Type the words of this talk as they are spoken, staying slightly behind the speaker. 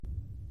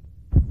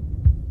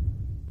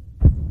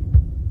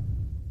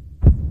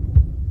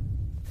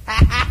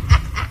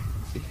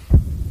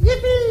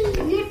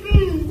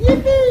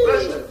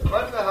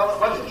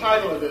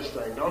this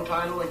thing. Don't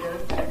title again?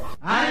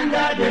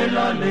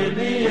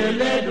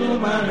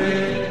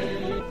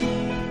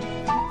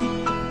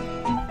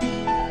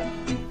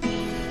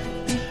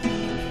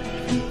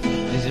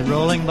 Is it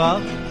rolling,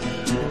 Bob?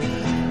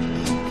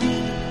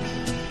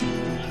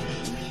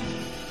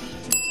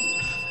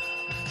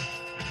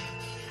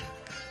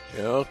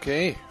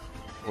 Okay,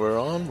 we're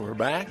on. We're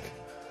back.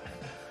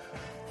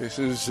 This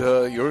is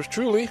yours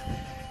truly.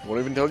 Won't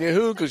even tell you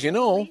who, because you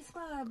know.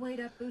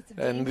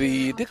 And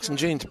the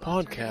DicksnJanes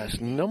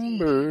podcast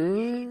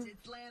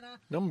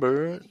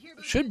number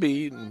should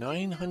be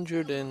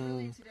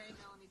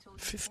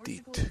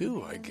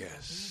 952, I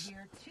guess.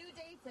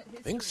 I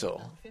think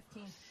so.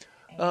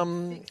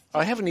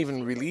 I haven't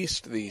even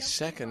released the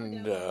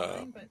second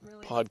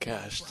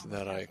podcast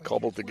that I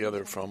cobbled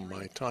together from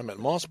my time at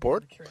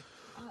Mossport.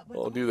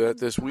 I'll do that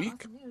this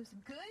week.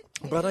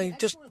 But I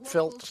just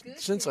felt,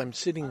 since I'm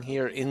sitting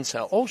here in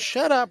Sal... Oh,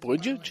 shut up,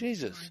 would you?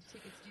 Jesus.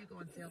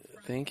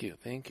 Thank you.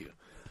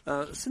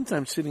 Since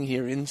I'm sitting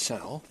here in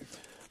Sal...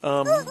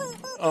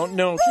 oh,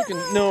 no, chicken...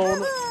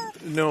 No.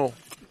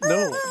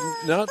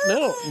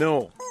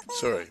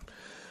 Sorry.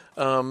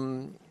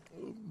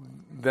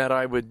 That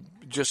I would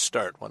just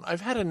start one.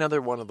 I've had another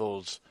one of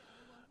those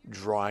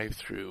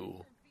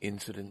drive-through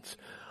incidents.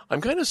 I'm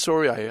kind of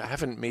sorry I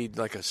haven't made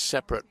like a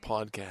separate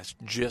podcast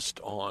just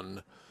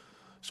on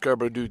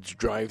Scarborough Dude's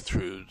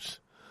drive-thrus,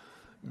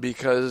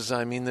 because,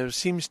 I mean, there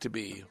seems to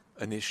be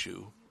an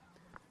issue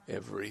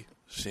every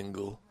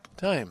single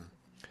time.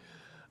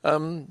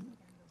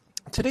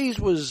 Today's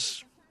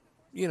was,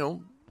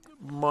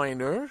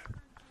 minor,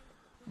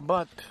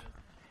 but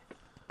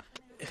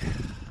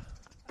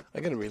I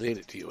got to relate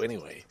it to you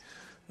anyway.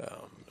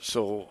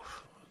 So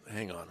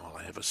hang on while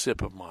I have a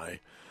sip of my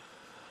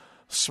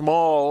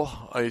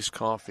small iced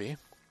coffee.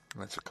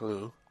 That's a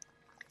clue.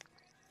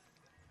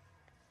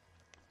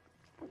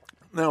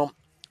 Now,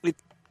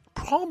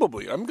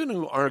 I'm going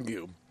to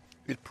argue,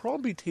 it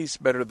probably tastes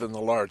better than the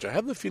large. I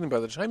have the feeling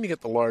by the time you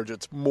get the large,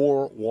 it's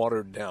more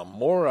watered down,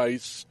 more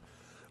ice,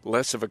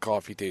 less of a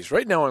coffee taste.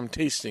 Right now I'm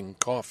tasting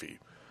coffee,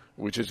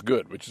 which is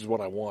good, which is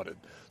what I wanted.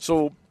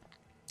 So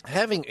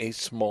having a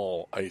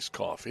small iced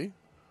coffee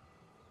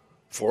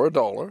for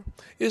 $1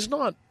 is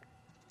not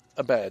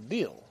a bad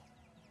deal.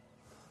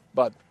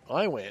 But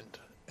I went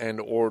and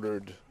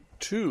ordered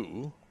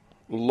 2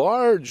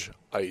 large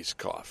iced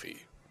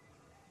coffee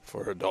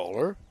for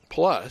 $1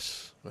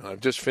 plus, and I've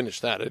just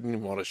finished that. I didn't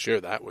even want to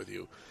share that with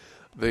you.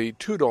 The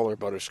 $2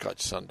 butterscotch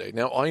sundae.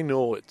 Now, I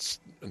know it's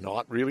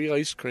not really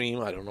ice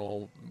cream. I don't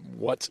know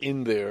what's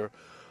in there,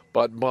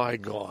 but my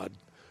God,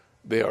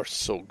 they are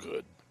so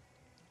good.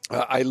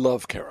 I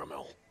love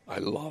caramel.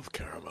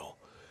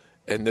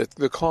 And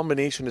the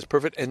combination is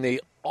perfect, and they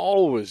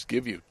always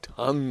give you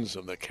tons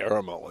of the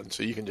caramel, and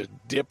so you can just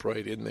dip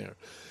right in there.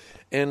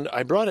 And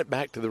I brought it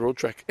back to the road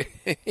trek,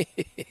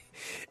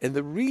 and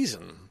the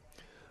reason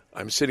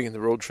I'm sitting in the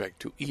road trek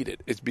to eat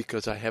it is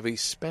because I have a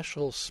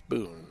special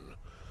spoon,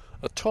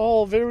 a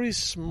tall, very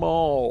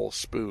small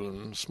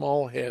spoon,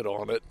 small head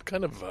on it,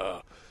 kind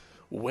of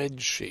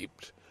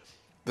wedge-shaped,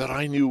 that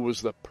I knew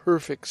was the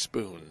perfect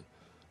spoon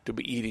to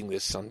be eating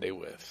this sundae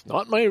with.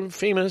 Not my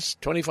famous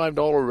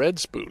 $25 red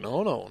spoon.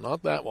 No,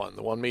 not that one.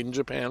 The one made in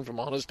Japan from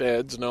Honest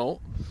Ed's.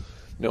 No,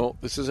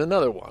 this is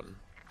another one.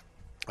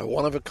 A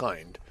one of a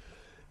kind.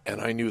 And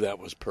I knew that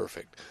was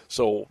perfect.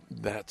 So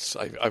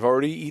I've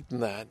already eaten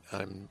that.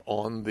 I'm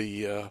on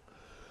the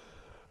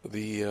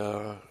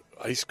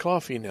iced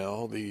coffee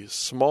now, the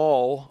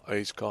small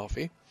iced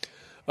coffee.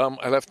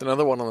 I left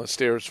another one on the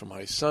stairs for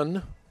my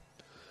son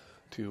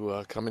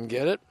to come and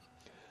get it.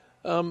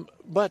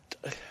 But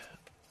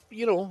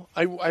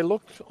I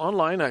looked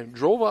online. I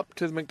drove up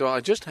to the McDonald's.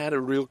 I just had a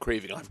real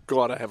craving. I've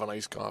got to have an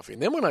iced coffee.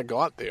 And then when I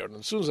got there, and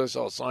as soon as I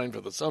saw a sign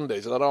for the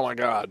sundaes, I thought, oh, my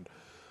God,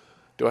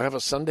 do I have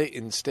a sundae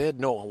instead?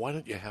 No, why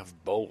don't you have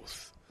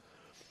both?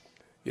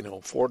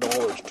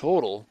 $4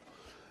 total.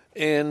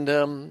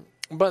 And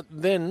but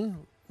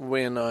then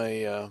when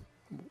I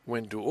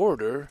went to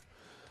order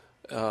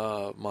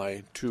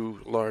my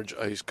 2 large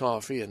iced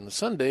coffee and the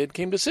sundae, it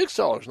came to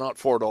 $6, not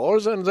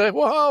 $4. And I said,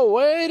 whoa,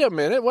 wait a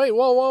minute.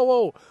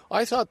 Whoa.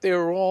 I thought they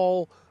were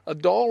all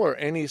 $1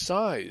 any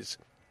size.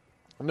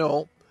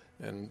 No,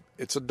 and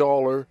it's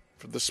 $1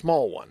 for the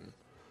small one,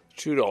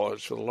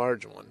 $2 for the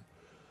large one.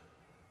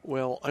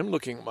 Well, I'm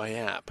looking at my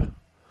app,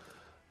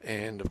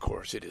 and of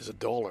course it is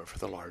 $1 for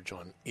the large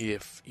one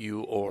if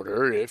you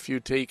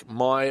take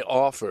my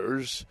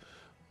offers,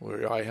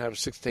 where I have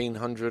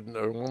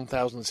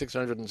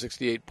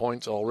 1,668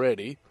 points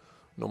already,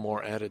 no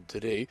more added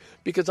today,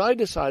 because I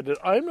decided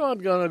I'm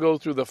not going to go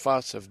through the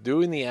fuss of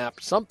doing the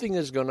app. Something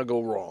is going to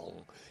go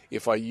wrong.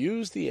 If I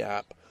use the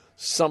app,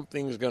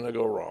 something's going to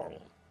go wrong.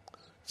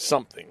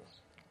 Something.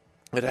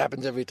 It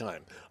happens every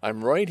time.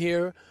 I'm right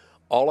here.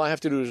 All I have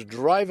to do is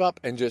drive up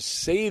and just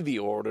say the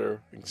order,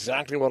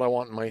 exactly what I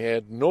want in my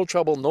head. No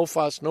trouble, no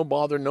fuss, no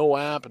bother, no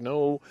app,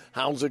 no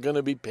how's it going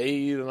to be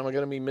paid, and am I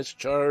going to be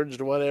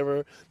mischarged or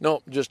whatever.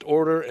 No, just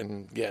order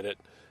and get it.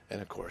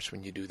 And, of course,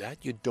 when you do that,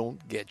 you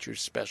don't get your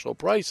special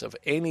price of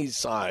any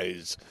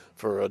size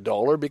for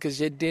 $1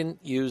 because you didn't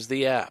use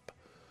the app.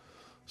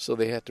 So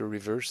they had to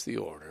reverse the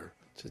order.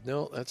 Said,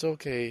 no, that's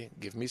okay.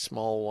 Give me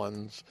small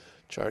ones.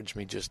 Charge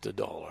me just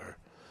 $1.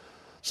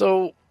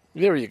 So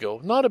there you go.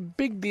 Not a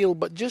big deal,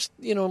 but just,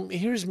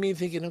 here's me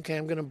thinking, okay,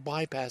 I'm going to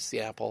bypass the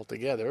app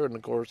altogether. And,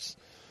 of course,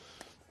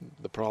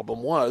 the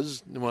problem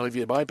was, well, if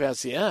you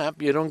bypass the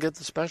app, you don't get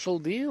the special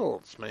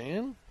deals,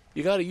 man.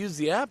 You got to use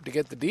the app to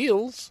get the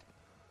deals.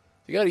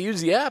 You got to use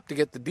the app to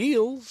get the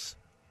deals.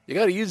 You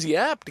got to use the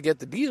app to get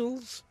the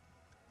deals.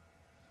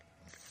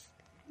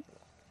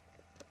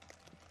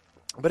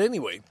 But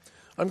anyway,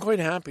 I'm quite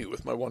happy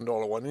with my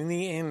 $1 one. In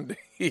the end,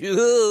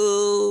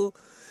 it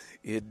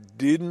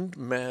didn't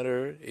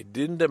matter. It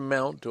didn't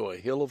amount to a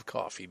hill of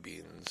coffee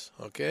beans,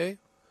 okay?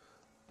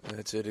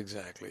 That's it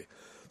exactly.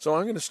 So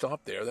I'm going to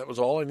stop there. That was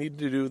all I needed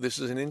to do. This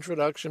is an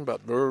introduction,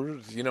 but,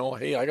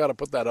 hey, I got to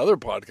put that other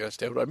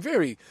podcast out.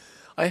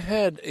 I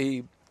had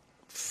a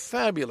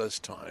fabulous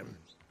time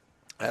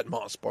at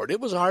Mossport. It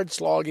was hard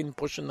slogging,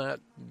 pushing that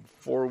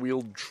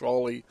four-wheeled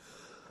trolley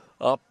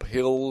up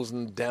hills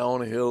and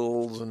down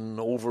hills and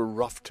over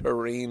rough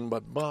terrain,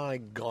 but by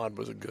God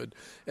was it good.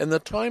 And the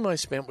time I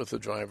spent with the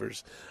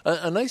drivers,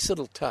 a nice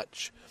little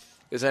touch,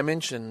 as I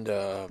mentioned,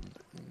 I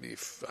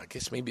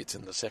guess maybe it's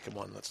in the second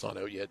one that's not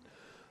out yet.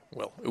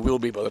 Well, it will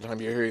be by the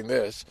time you're hearing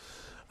this,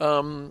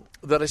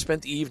 that I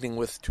spent the evening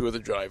with two of the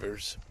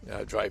drivers,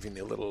 driving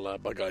the little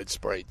bug-eyed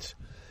sprites.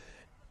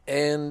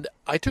 And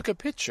I took a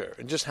picture.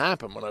 It just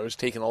happened when I was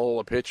taking all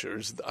the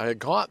pictures. I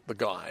got the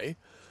guy,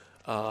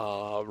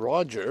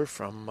 Roger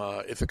from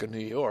Ithaca, New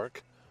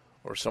York,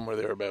 or somewhere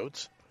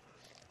thereabouts,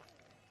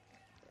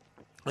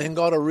 and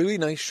got a really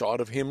nice shot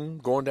of him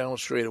going down a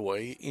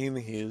straightaway in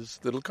his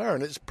little car.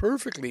 And it's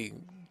perfectly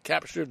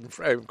captured. And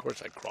of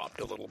course, I cropped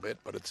a little bit,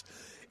 but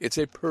it's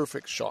a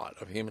perfect shot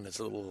of him in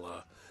his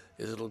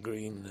little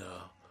green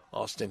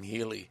Austin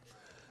Healey.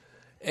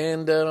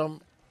 And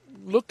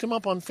looked him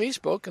up on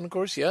Facebook, and of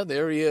course, yeah,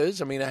 there he is.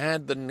 I mean, I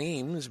had the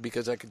names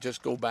because I could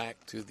just go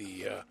back to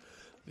the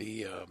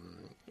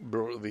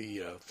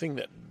thing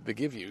that they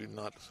give you,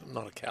 not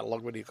a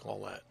catalog. What do you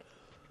call that?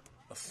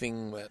 A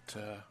thing that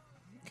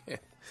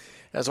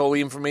has all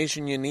the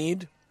information you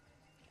need.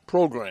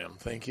 Program.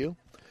 Thank you.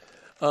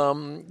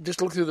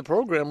 Just look through the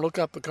program, look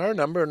up the car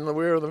number, and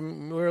where are the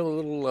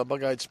little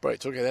bug-eyed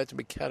sprites? Okay, that's to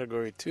be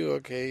category 2.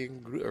 Okay,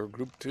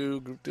 group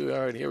 2. All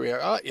right, here we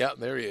are. Ah, yeah,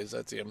 there he is.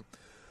 That's him.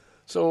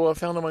 So I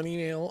found him on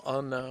email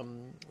on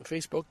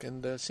Facebook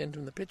and sent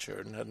him the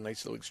picture and had a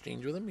nice little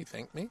exchange with him. He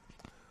thanked me.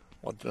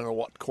 Wanted to know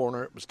what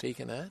corner it was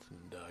taken at,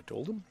 and I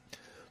told him.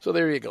 So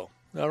there you go.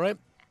 All right.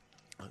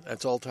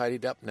 That's all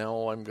tidied up.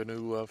 Now I'm going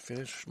to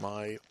finish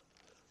my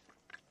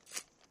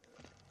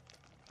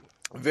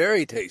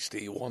very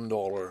tasty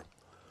 $1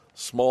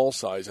 small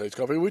size iced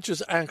coffee, which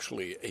is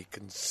actually a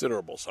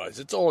considerable size.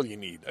 It's all you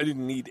need. I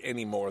didn't need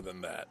any more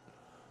than that.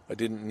 I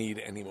didn't need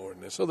any more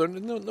than this. So there's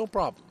no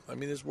problem. I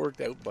mean, this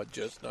worked out, but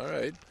just, all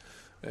right,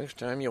 next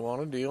time you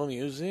want a deal,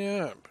 use the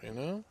app,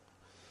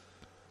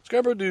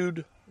 Scarborough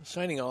Dude,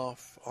 signing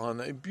off on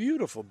a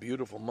beautiful,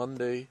 beautiful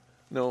Monday.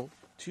 No,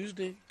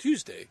 Tuesday?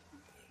 Tuesday.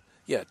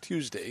 Yeah,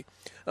 Tuesday.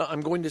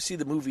 I'm going to see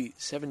the movie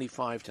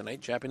 75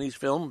 tonight, Japanese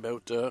film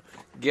about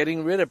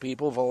getting rid of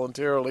people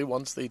voluntarily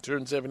once they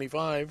turn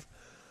 75.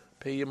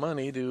 Pay you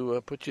money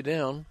to put you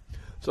down.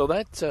 So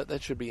that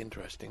should be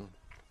interesting.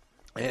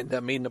 And I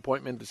made an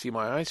appointment to see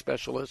my eye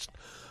specialist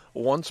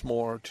once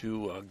more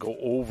to go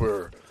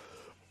over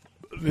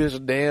this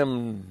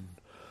damn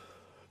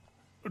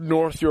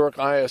North York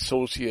Eye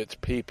Associates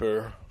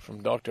paper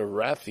from Dr.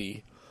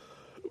 Rathi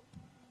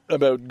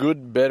about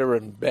good, better,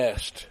 and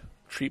best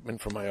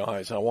treatment for my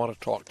eyes. I want to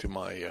talk to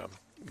my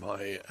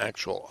my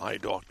actual eye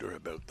doctor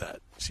about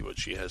that, see what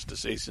she has to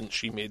say since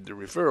she made the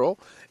referral.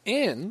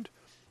 And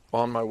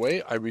on my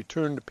way, I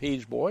returned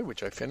Page Boy,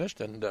 which I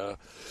finished, and I'm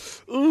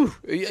a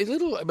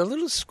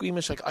little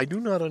squeamish. Like, I do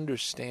not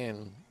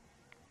understand,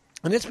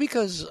 and it's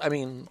because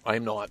I'm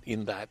not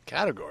in that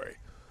category.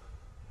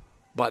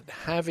 But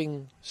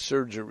having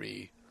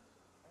surgery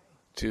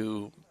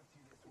to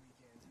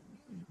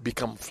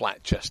become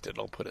flat-chested,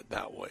 I'll put it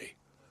that way,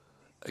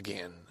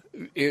 again,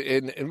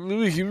 it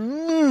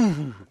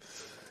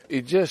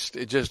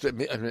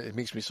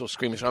makes me so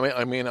squeamish.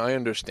 I mean, I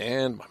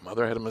understand. My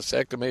mother had a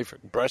mastectomy for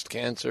breast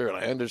cancer, and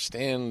I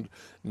understand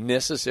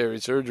necessary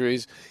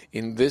surgeries.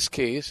 In this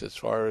case, as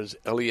far as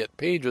Elliot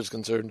Page was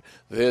concerned,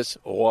 this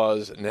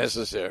was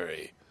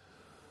necessary.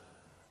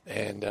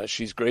 And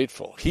she's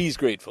grateful. He's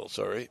grateful,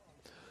 sorry,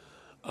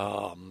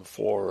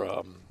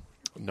 for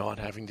not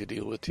having to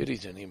deal with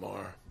titties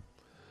anymore.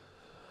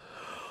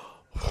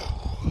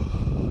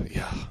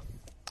 Yeah.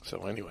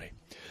 So anyway,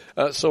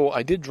 so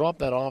I did drop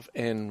that off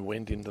and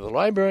went into the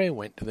library,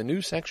 went to the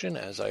news section,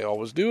 as I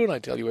always do, and I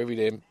tell you every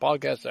day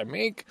podcast I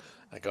make,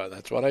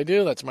 that's what I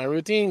do, that's my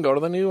routine, go to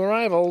the new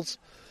arrivals,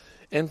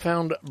 and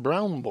found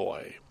Brown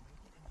Boy,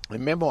 a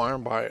memoir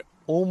by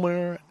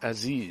Omar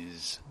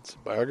Aziz. It's a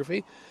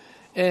biography,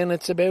 and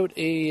it's about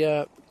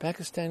a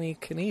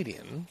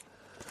Pakistani-Canadian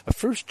A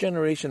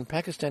first-generation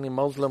Pakistani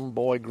Muslim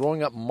boy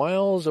growing up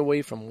miles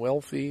away from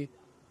wealthy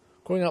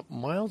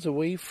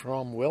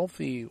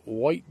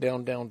white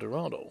downtown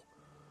Toronto.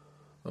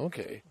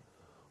 Okay.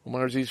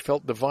 Omar Aziz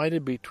felt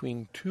divided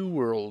between two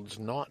worlds,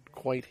 not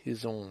quite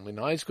his own. In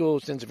high school,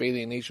 a sense of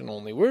alienation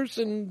only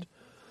worsened,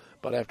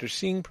 but after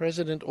seeing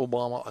President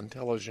Obama on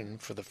television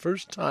for the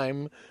first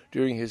time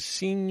during his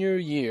senior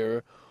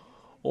year,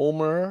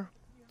 Omar,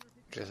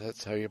 I guess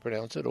that's how you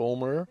pronounce it,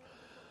 Omar,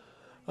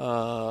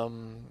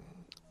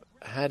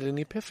 had an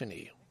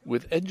epiphany.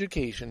 With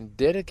education,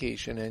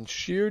 dedication, and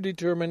sheer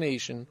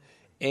determination,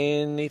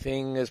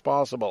 anything is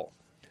possible.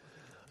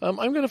 I'm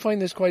going to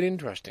find this quite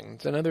interesting.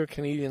 It's another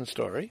Canadian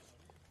story,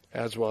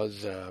 as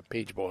was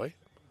Page Boy.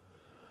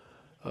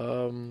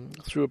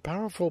 Through a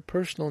powerful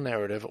personal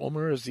narrative,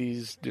 Omar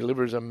Aziz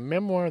delivers a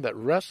memoir that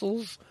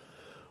wrestles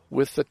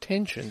with the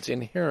tensions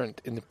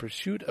inherent in the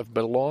pursuit of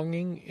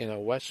belonging in a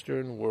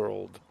Western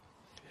world.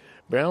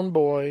 Brown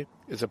Boy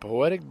is a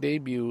poetic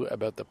debut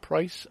about the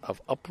price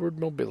of upward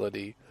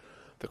mobility,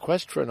 the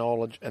quest for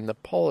knowledge, and the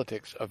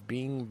politics of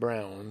being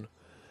brown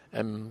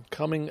and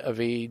coming of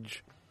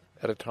age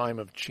at a time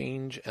of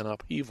change and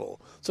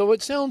upheaval. So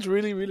it sounds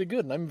really, really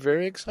good, and I'm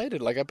very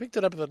excited. Like, I picked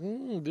it up and thought,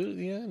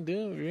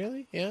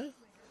 really? Yeah?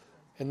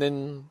 And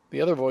then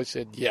the other voice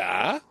said,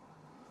 yeah?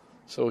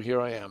 So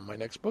here I am. My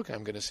next book,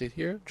 I'm going to sit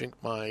here, drink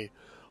my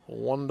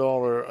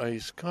 $1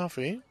 iced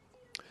coffee,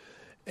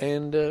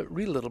 and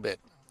read a little bit.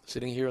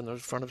 Sitting here in the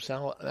front of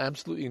Sal,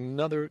 absolutely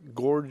another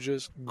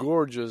gorgeous,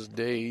 gorgeous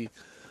day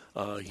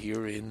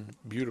here in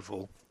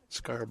beautiful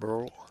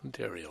Scarborough,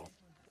 Ontario.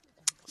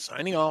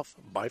 Signing off.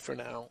 Bye for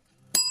now.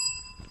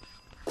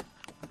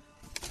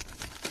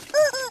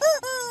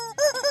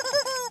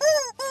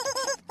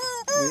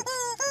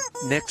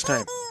 Next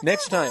time,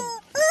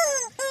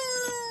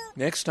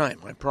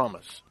 I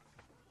promise.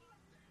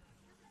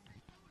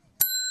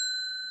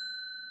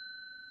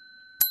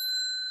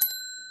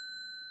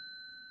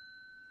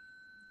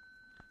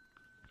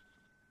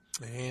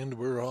 And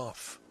we're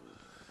off.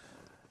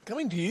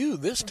 Coming to you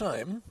this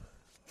time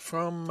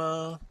from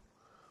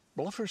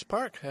Bluffers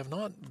Park. Have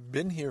not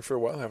been here for a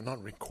while. Have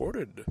not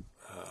recorded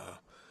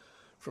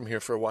from here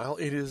for a while.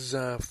 It is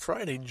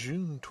Friday,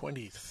 June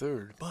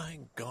 23rd. My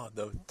God,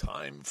 the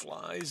time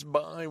flies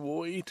by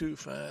way too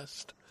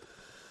fast.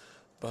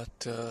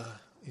 But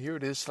here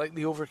it is,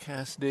 slightly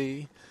overcast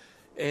day.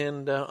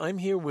 And I'm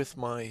here with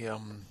my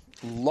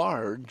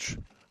large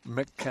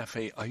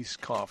McCafe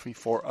iced coffee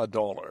for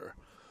 $1.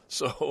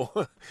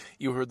 So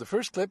you heard the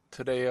first clip.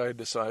 Today I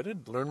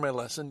decided, learn my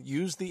lesson,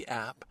 use the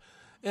app.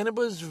 And it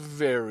was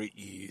very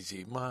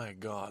easy. My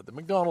God, the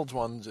McDonald's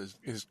ones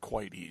is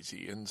quite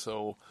easy. And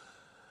so,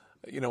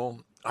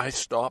 I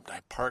stopped.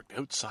 I parked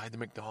outside the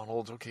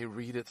McDonald's. Okay,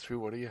 read it through.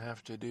 What do you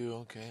have to do?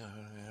 Okay,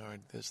 all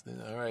right, this.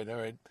 All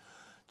right.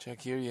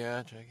 Check here,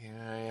 yeah. Check here,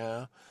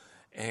 yeah.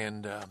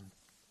 And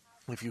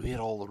if you hit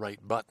all the right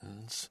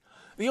buttons,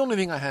 the only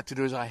thing I had to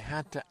do is I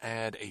had to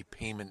add a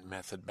payment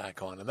method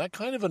back on. And that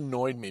kind of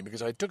annoyed me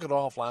because I took it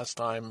off last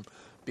time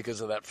because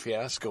of that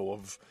fiasco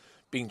of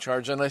being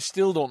charged. And I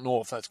still don't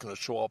know if that's going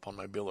to show up on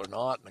my bill or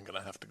not. And I'm going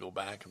to have to go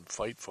back and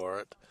fight for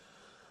it.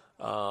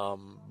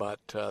 But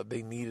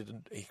they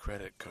needed a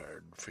credit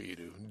card for you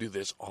to do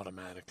this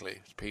automatically.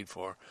 It's paid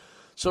for.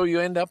 So you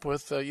end up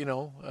with,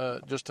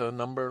 just a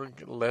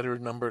letter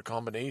number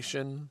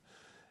combination.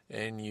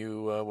 And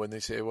you, when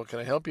they say, what can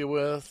I help you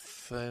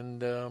with?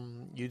 And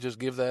you just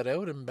give that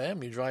out and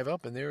bam, you drive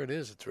up and there it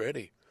is. It's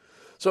ready.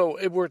 So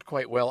it worked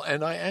quite well.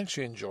 And I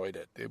actually enjoyed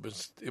it. It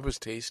was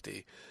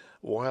tasty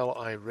while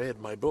I read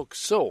my book.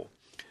 So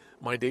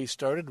my day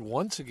started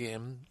once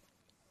again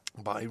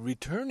by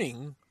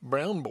returning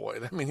Brown Boy.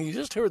 I mean, you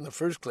just heard in the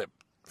first clip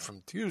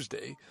from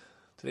Tuesday.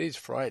 Today's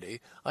Friday.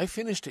 I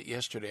finished it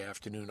yesterday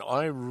afternoon.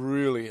 I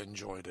really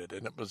enjoyed it.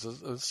 And it was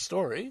a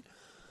story,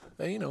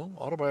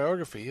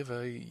 autobiography of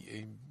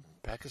a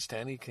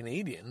Pakistani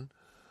Canadian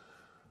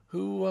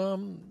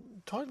who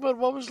talked about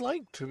what it was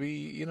like to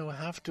be,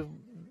 have to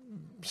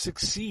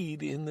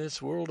succeed in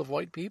this world of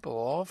white people,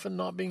 often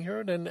not being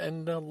heard,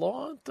 and a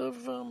lot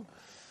of,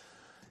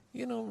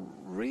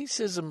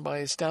 racism by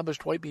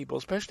established white people,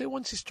 especially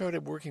once he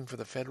started working for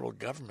the federal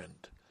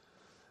government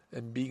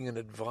and being an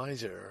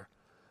advisor.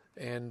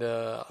 And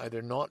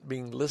either not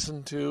being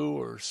listened to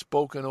or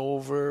spoken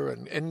over,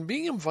 and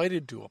being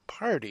invited to a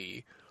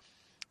party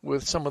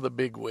with some of the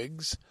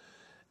bigwigs.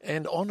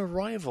 And on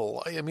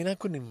arrival, I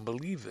couldn't even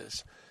believe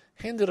this,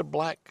 handed a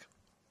black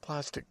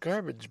plastic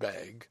garbage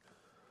bag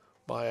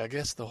by, I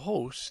guess, the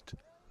host,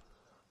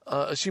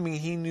 assuming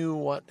he knew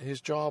what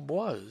his job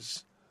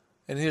was.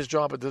 And his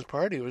job at this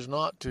party was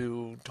not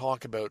to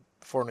talk about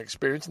foreign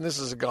experience. And this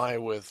is a guy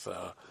with,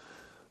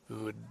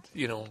 who had,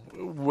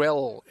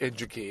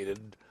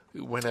 well-educated,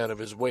 who went out of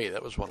his way.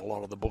 That was what a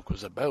lot of the book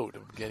was about,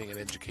 of getting an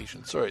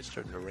education. Sorry, it's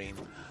starting to rain.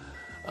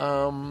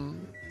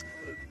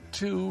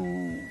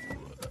 To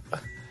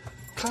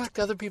collect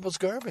other people's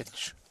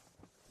garbage.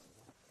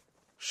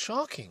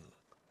 Shocking.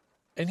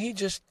 And he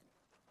just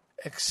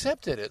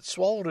accepted it,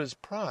 swallowed his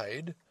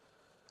pride,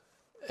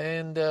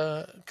 and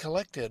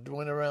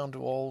went around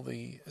to all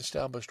the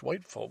established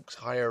white folks,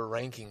 higher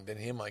ranking than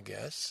him, I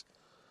guess,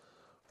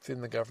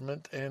 within the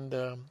government, and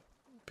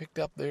picked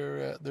up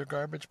their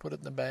garbage, put it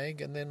in the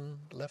bag, and then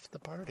left the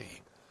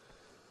party.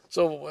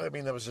 So, I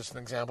mean, that was just an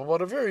example,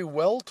 but a very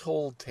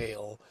well-told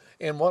tale.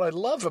 And what I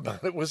love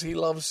about it was he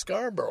loves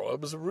Scarborough. It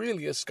was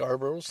really a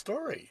Scarborough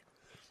story.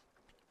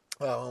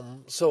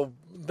 So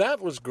that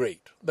was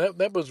great.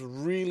 That was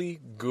really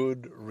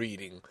good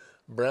reading.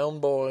 Brown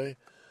Boy,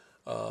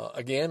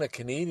 again, a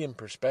Canadian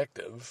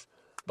perspective,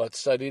 but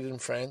studied in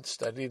France,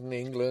 studied in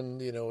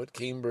England, at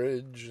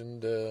Cambridge,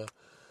 and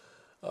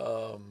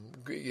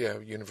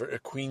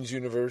Queen's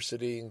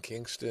University in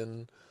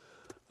Kingston,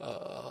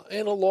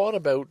 and a lot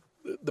about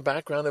the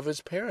background of his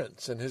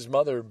parents and his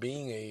mother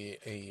being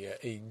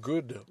a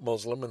good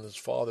Muslim and his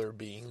father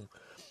being,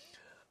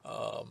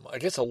 I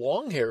guess, a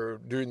long hair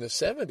during the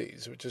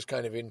 70s, which is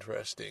kind of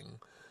interesting.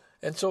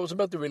 And so it was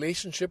about the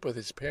relationship with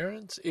his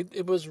parents.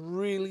 It was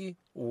really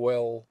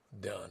well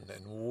done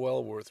and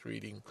well worth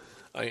reading.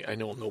 I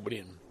know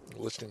nobody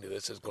listening to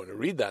this is going to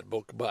read that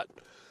book, but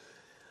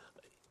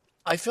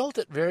I felt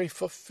it very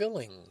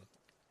fulfilling.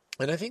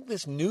 And I think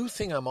this new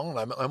thing I'm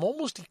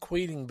almost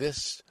equating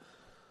this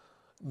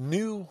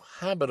new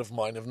habit of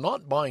mine of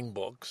not buying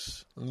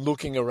books,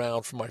 looking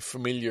around for my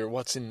familiar,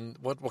 what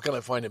can I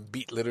find in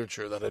beat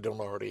literature that I don't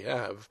already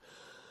have,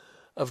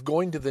 of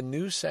going to the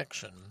new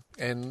section.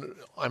 And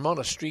I'm on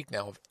a streak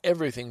now of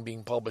everything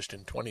being published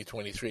in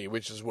 2023,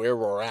 which is where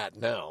we're at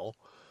now.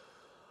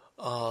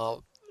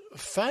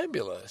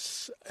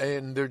 Fabulous.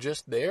 And they're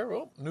just there.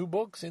 Oh, new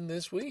books in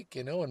this week,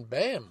 and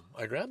bam,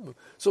 I grabbed them.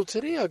 So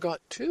today I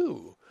got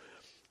two.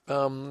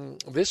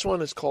 This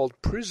one is called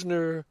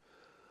Prisoner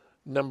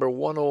Number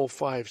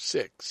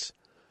 1056,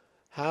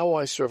 How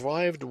I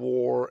Survived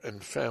War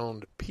and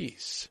Found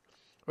Peace.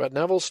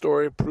 Ratnavel's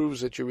story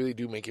proves that you really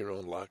do make your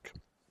own luck.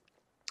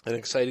 An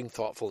exciting,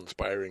 thoughtful,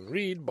 inspiring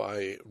read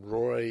by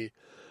Roy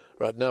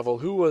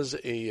Ratnavel, who was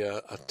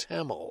a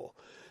Tamil.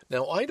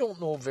 Now, I don't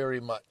know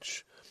very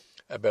much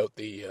about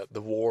the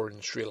war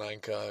in Sri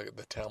Lanka,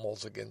 the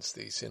Tamils against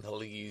the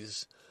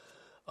Sinhalese.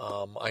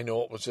 I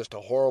know it was just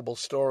a horrible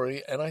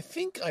story, and I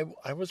think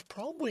I was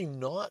probably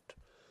not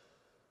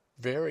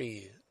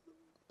very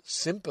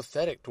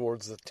sympathetic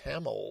towards the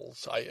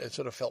Tamils. I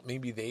sort of felt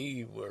maybe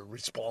they were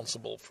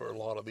responsible for a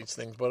lot of these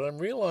things, but I'm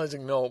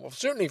realizing no,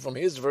 certainly from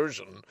his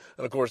version,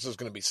 and of course it's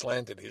going to be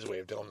slanted, his way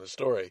of telling the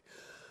story,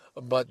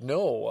 but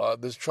no,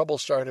 this trouble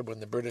started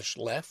when the British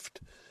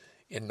left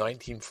in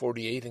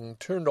 1948 and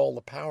turned all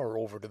the power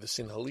over to the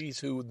Sinhalese,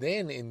 who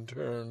then in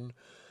turn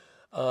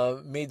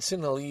made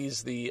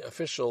Sinhalese the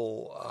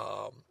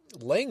official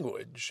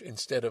language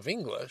instead of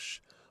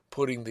English,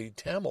 putting the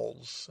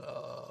Tamils,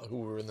 who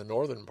were in the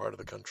northern part of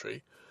the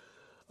country,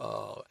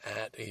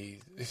 at a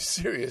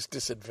serious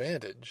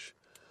disadvantage.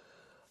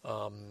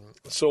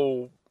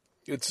 So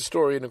it's a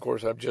story, and of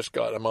course I'm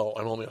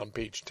only on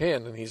page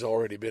 10, and he's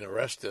already been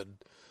arrested,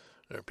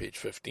 or page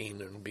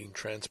 15, and being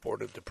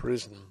transported to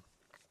prison.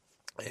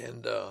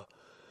 And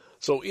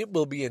so it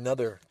will be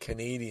another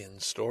Canadian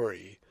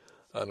story.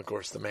 And of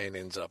course the man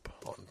ends up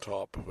on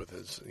top with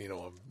his,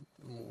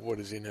 what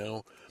is he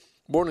now?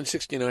 Born in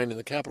 1969 in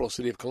the capital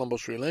city of Colombo,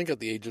 Sri Lanka, at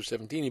the age of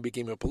 17, he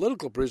became a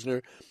political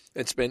prisoner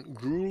and spent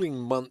grueling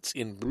months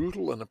in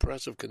brutal and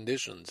oppressive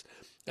conditions.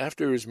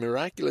 After his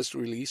miraculous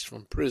release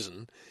from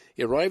prison,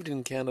 he arrived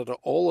in Canada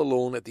all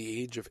alone at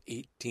the age of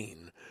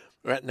 18.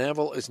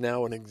 Ratnavel is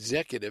now an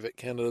executive at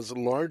Canada's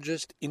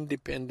largest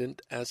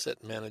independent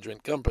asset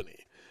management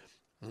company.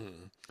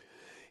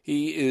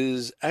 He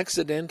is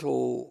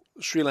accidental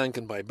Sri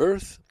Lankan by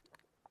birth,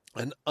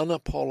 an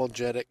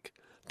unapologetic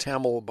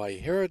Tamil by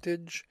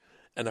heritage,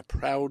 and a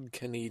proud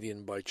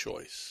Canadian by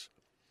choice.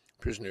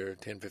 Prisoner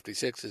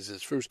 1056 is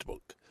his first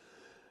book.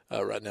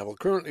 Ratnavel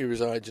currently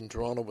resides in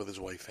Toronto with his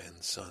wife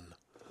and son.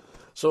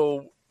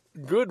 So,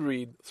 good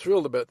read,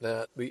 thrilled about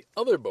that. The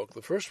other book,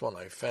 the first one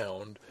I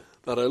found,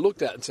 that I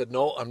looked at and said,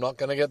 no, I'm not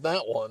going to get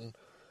that one.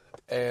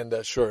 And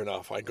sure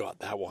enough, I got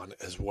that one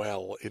as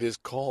well. It is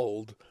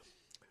called,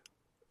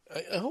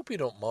 I hope you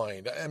don't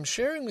mind, I'm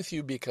sharing with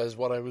you because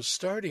what I was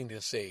starting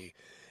to say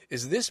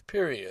is this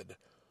period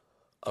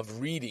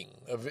of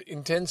reading, of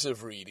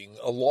intensive reading,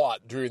 a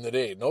lot during the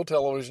day. No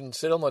television,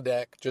 sit on the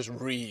deck, just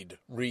read.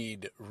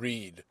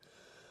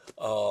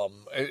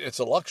 It's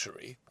a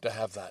luxury to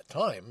have that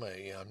time.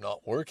 I'm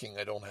not working.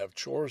 I don't have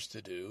chores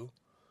to do,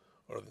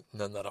 or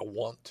none that I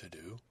want to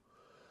do.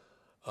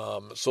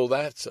 So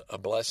that's a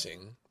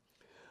blessing.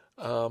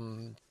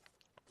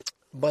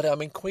 But I'm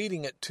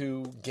equating it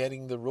to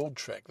getting the road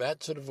trek.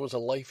 That sort of was a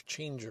life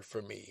changer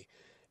for me.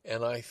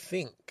 And I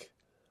think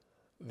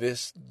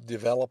this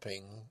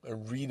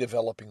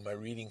redeveloping my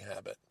reading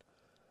habit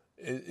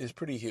is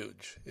pretty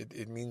huge.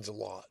 It means a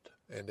lot.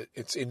 And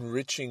it's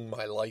enriching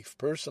my life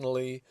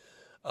personally.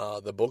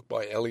 The book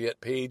by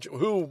Elliot Page,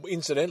 who,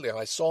 incidentally,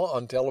 I saw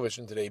on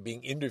television today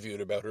being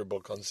interviewed about her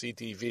book on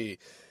CTV.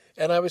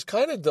 And I was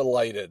kind of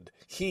delighted.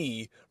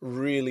 He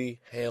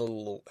really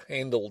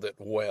handled it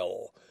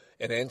well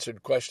and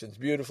answered questions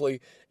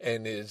beautifully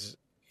and is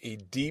a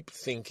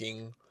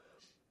deep-thinking,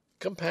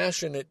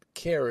 compassionate,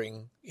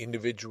 caring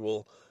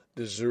individual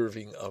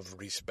deserving of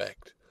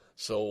respect.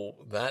 So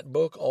that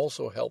book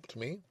also helped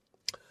me,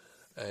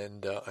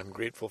 and I'm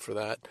grateful for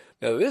that.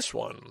 Now this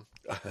one,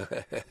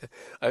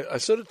 I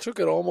sort of took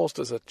it almost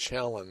as a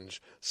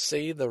challenge.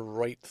 Say the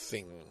right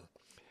thing.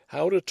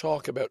 How to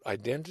Talk About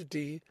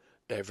Identity,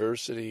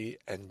 Diversity,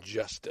 and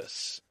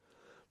Justice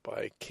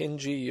by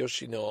Kenji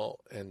Yoshino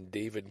and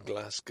David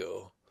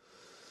Glasgow.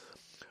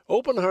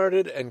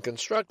 Open-hearted and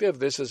constructive,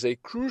 this is a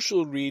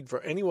crucial read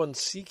for anyone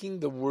seeking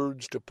the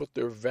words to put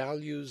their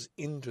values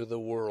into the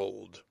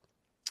world.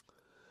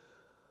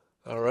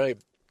 All right.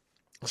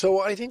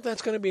 So I think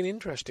that's going to be an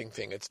interesting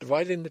thing. It's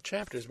divided into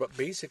chapters, but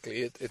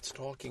basically it's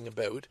talking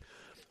about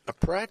a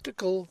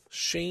practical,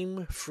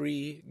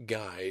 shame-free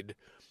guide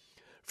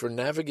for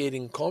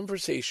navigating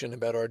conversation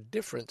about our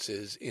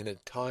differences in a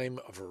time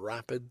of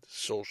rapid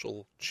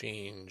social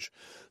change.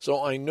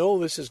 So I know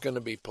this is going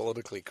to be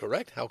politically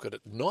correct. How could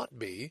it not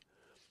be?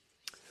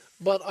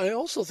 But I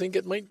also think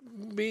it might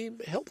be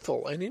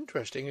helpful and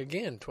interesting.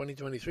 Again,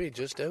 2023,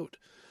 just out.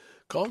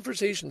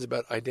 Conversations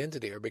about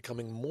identity are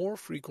becoming more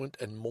frequent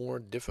and more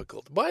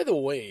difficult. By the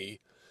way,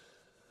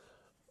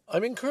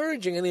 I'm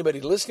encouraging anybody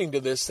listening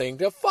to this thing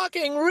to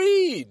fucking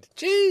read.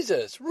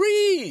 Jesus,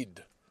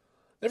 read.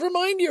 Never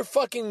mind your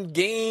fucking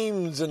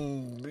games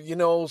and,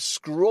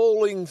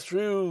 scrolling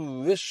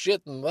through this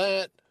shit and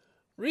that.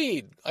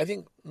 Read. I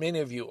think many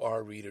of you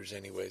are readers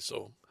anyway,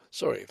 so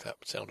sorry if that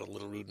sounded a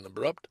little rude and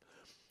abrupt.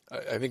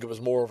 I think it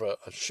was more of a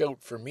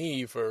shout for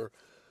me for...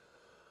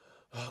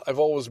 I've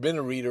always been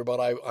a reader, but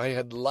I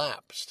had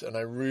lapsed, and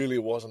I really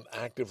wasn't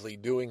actively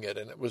doing it.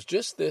 And it was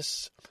just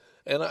this,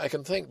 and I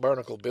can thank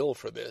Barnacle Bill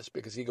for this,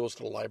 because he goes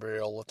to the library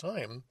all the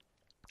time,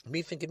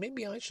 me thinking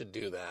maybe I should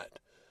do that.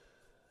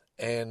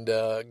 And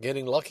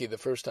getting lucky the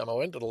first time I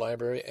went to the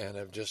library, and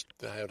I've just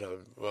had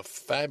a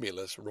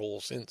fabulous role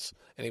since.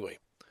 Anyway,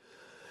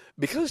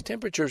 because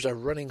temperatures are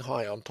running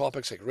high on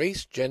topics like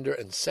race, gender,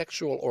 and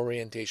sexual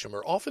orientation,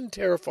 we're often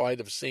terrified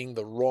of saying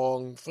the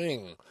wrong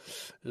thing.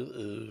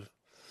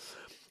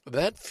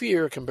 That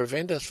fear can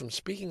prevent us from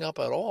speaking up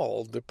at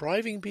all,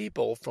 depriving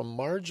people from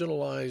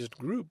marginalized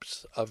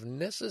groups of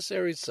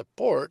necessary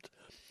support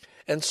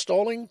and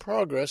stalling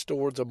progress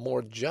towards a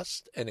more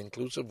just and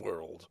inclusive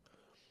world.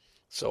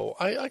 So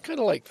I kind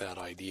of like that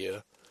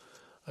idea.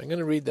 I'm going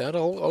to read that.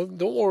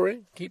 Don't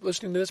worry. Keep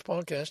listening to this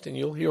podcast and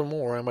you'll hear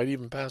more. I might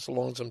even pass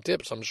along some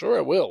tips. I'm sure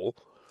I will.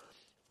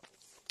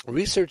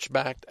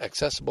 Research-backed,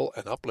 accessible,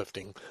 and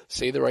uplifting.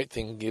 Say the Right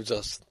Thing gives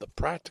us the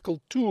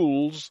practical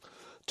tools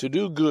to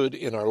do good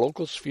in our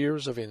local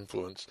spheres of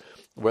influence,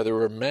 whether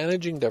we're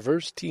managing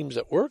diverse teams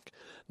at work,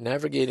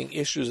 navigating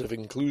issues of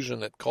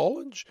inclusion at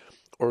college,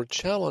 or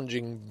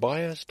challenging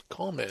biased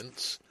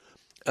comments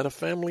at a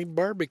family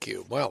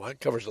barbecue. Wow, that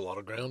covers a lot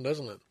of ground,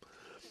 doesn't it?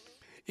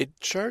 It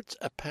charts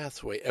a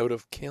pathway out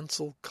of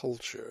cancel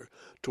culture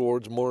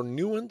towards more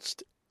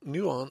nuanced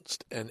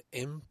and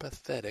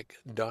empathetic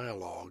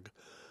dialogue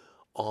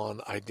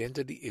on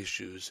identity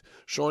issues,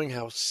 showing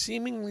how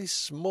seemingly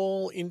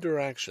small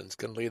interactions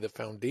can lay the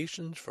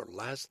foundations for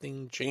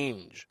lasting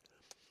change.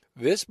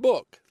 This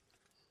book,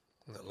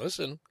 now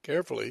listen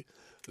carefully,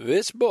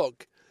 this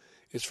book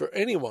is for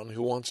anyone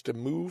who wants to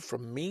move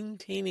from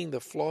maintaining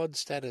the flawed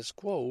status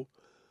quo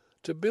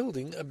to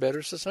building a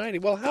better society.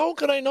 Well, how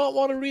could I not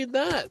want to read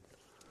that?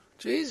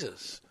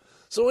 Jesus.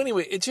 So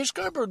anyway, it's your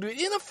Scarborough Dude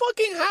in a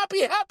fucking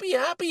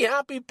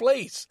happy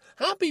place.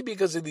 Happy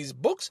because of these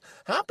books.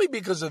 Happy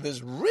because of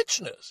this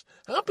richness.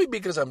 Happy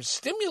because I'm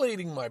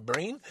stimulating my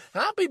brain.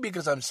 Happy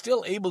because I'm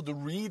still able to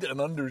read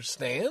and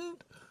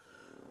understand.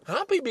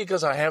 Happy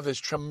because I have this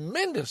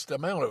tremendous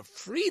amount of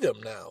freedom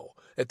now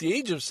at the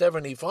age of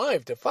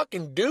 75 to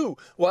fucking do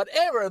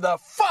whatever the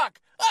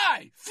fuck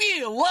I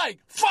feel like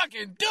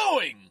fucking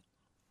doing.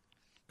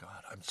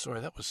 God, I'm sorry,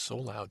 that was so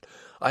loud.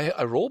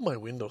 I rolled my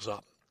windows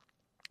up.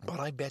 But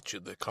I bet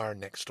you the car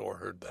next door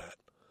heard that.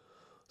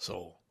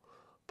 So,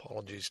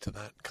 apologies to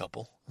that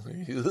couple.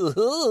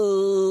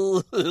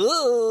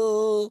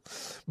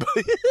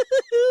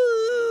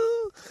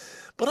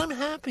 But I'm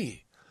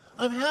happy.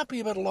 I'm happy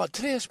about a lot.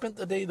 Today I spent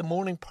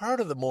part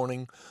of the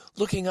morning,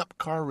 looking up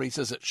car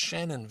races at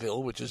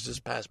Shannonville, which is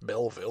just past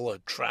Belleville, a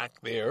track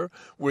there,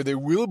 where they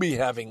will be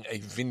having a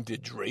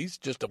vintage race,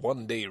 just a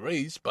one-day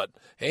race, but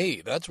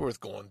hey, that's worth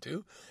going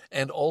to.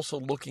 And also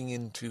looking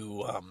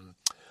into...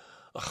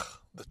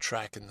 the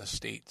track in the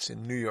States,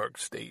 in New York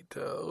State.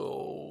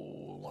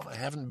 One I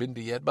haven't been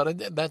to yet,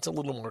 but that's a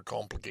little more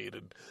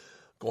complicated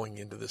going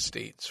into the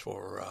States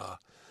for,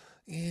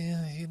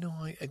 I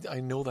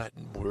know that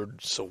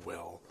word so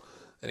well.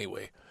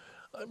 Anyway,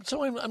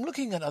 so I'm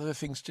looking at other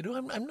things to do.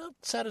 I'm not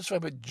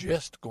satisfied with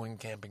just going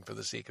camping for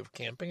the sake of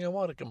camping. I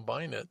want to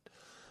combine it.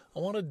 I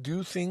want to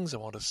do things. I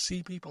want to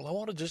see people. I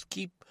want to just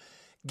keep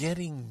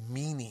getting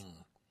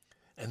meaning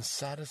and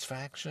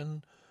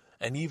satisfaction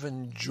and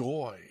even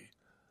joy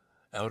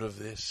out of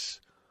this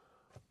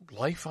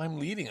life I'm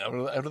leading, out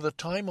of the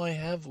time I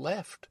have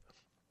left.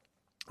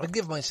 I'd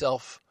give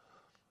myself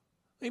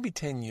maybe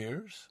 10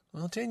 years.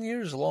 Well, 10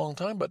 years is a long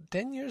time, but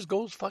 10 years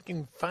goes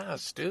fucking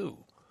fast,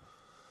 too.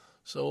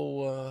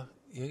 So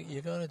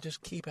you got to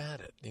just keep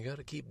at it. You got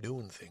to keep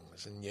doing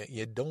things. And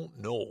you don't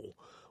know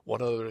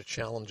what other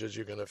challenges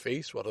you're going to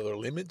face, what other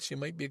limits you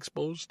might be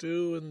exposed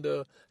to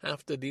and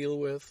have to deal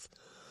with.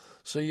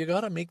 So you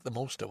got to make the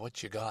most of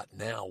what you got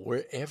now,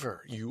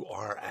 wherever you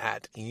are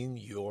at in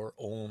your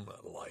own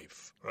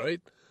life,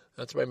 right?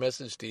 That's my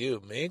message to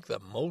you. Make the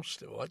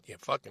most of what you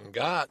fucking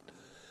got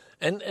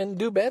and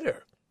do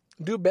better.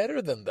 Do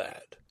better than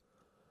that.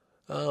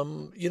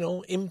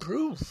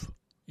 Improve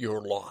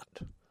your lot,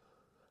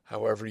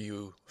 however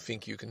you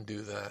think you can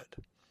do that.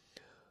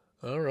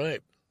 All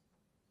right.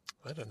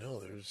 I don't know.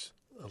 There's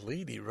a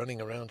lady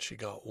running around. She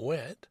got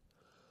wet.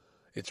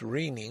 It's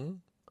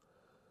raining.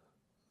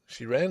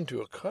 She ran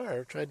to a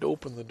car, tried to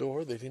open the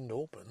door. They didn't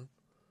open.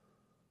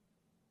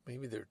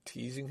 Maybe they're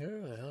teasing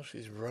her. Now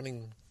she's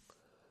running.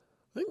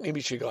 I think maybe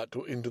she got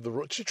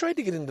she tried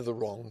to get into the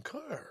wrong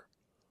car.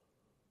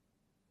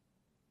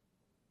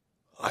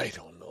 I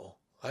don't know.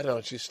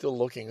 She's still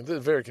looking. It's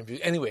very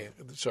confused. Anyway,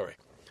 sorry.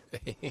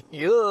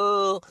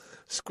 Yo,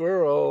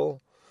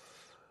 squirrel.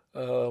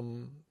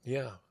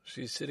 Yeah,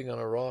 she's sitting on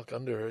a rock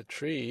under a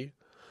tree,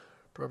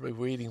 probably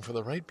waiting for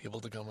the right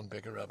people to come and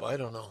pick her up. I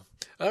don't know.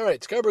 All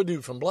right, Scarborough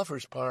Dude from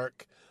Bluffers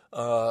Park,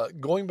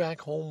 going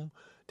back home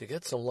to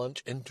get some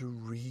lunch and to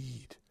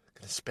read.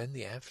 Going to spend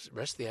the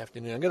rest of the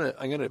afternoon.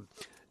 I'm gonna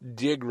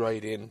dig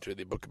right into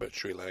the book about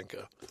Sri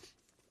Lanka.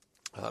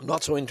 I'm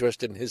not so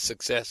interested in his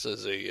success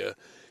as a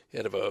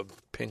head of a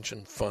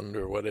pension fund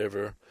or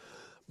whatever,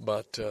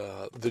 but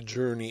the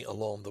journey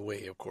along the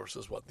way, of course,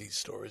 is what these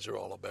stories are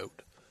all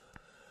about.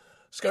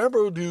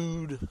 Scarborough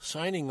Dude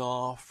signing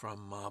off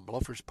from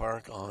Bluffers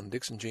Park on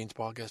DicksnJanes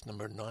podcast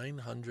number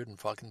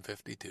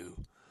 952.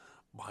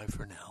 Bye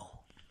for now.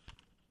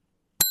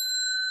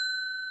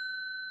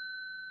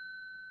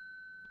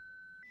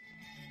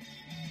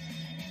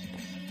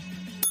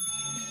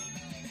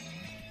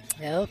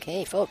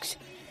 Okay, folks.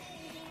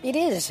 It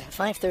is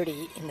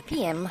 5:30 in the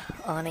p.m.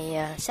 on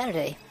a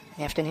Saturday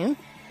afternoon,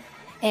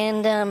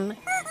 and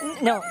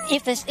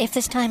if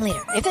this time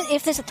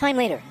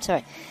later,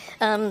 sorry,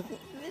 kind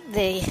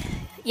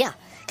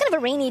of a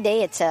rainy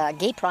day. It's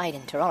Gay Pride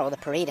in Toronto, the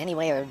parade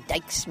anyway, or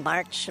Dykes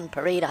March and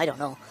Parade, I don't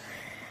know,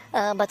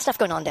 but stuff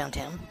going on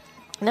downtown.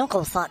 My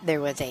uncle thought there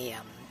was a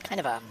kind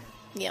of a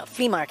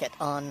flea market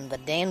on the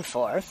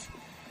Danforth.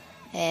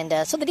 And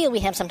so the deal we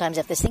have sometimes,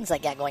 if there's things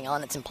like that going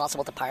on, it's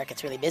impossible to park,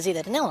 it's really busy,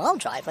 that, no, I'll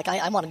drive. Like,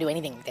 I want to do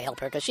anything to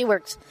help her, because she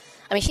works,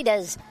 she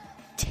does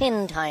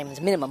 10 times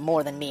minimum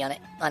more than me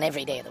on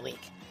every day of the week.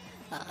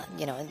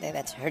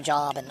 That's her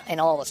job and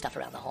all the stuff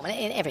around the home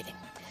and everything.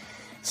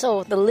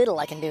 So the little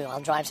I can do, I'll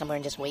drive somewhere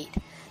and just wait.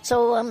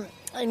 So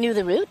I knew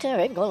the route, all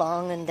right, go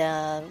along, and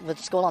we'll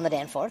just go along the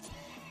Danforth.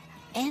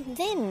 And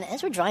then,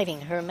 as we're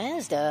driving, her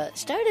Mazda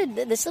started,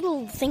 this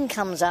little thing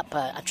comes up,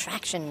 a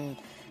traction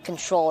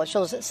control. It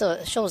shows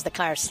the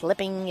car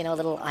slipping,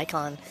 little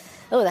icon.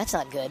 Oh, that's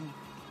not good.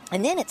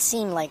 And then it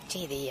seemed like,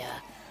 the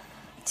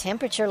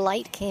temperature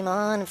light came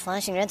on,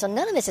 flashing red, so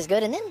none of this is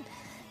good. And then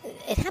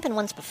it happened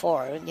once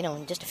before,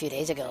 just a few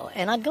days ago.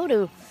 And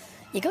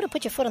you go to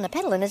put your foot on the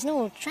pedal, and there's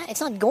no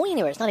it's not going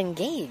anywhere, it's not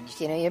engaged,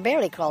 you're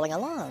barely crawling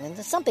along, and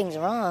something's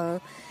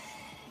wrong.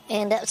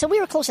 And so we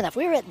were close enough.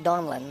 We were at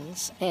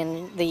Donlands,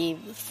 and the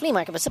flea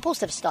market was supposed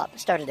to have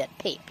started at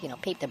Pape,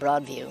 Pape to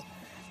Broadview.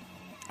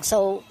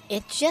 So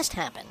it just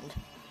happened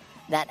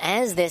that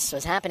as this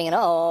was happening, and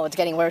it's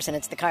getting worse,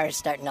 and the car is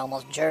starting to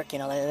almost jerk,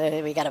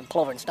 we got to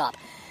pull over and stop.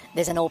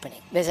 There's an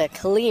opening. There's a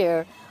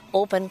clear,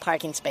 open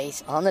parking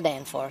space on the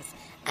Danforth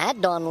at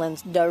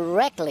Donlands,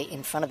 directly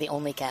in front of the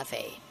Only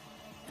Cafe.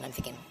 And I'm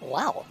thinking,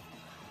 wow,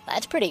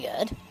 that's pretty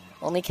good.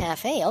 Only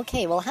Cafe.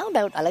 Okay, well, how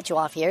about I let you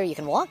off here? You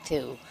can walk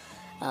to,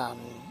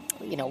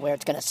 where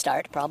it's going to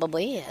start,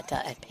 probably,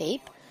 at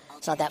Pape.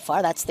 It's not that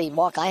far. That's the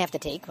walk I have to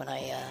take when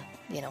I,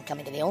 come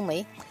into the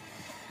Only.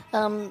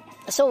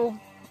 So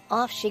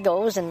off she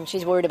goes, and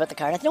she's worried about the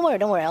car. And I said,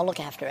 don't worry, I'll look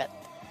after it.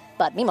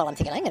 But meanwhile, I'm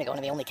thinking, I'm going to go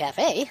into the Only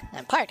Cafe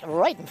and park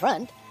right in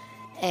front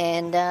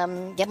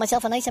and get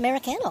myself a nice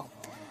Americano.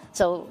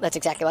 So that's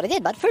exactly what I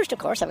did. But first, of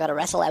course, I've got to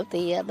wrestle out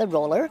the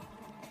roller,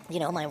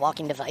 my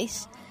walking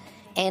device,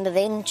 and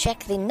then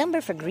check the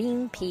number for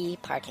Green Pea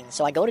Parking.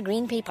 So I go to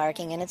Green Pea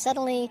Parking, and it's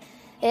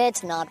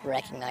not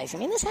recognizing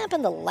me. This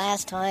happened the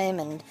last time,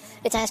 and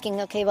it's asking,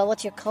 okay, well,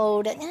 what's your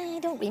code? I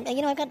don't,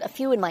 I've got a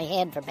few in my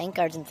head for bank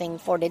cards and things,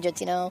 4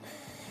 digits,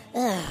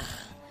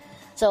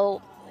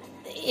 So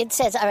it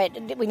says, all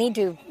right, we need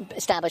to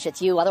establish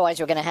it's you, otherwise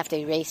we're going to have to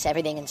erase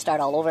everything and start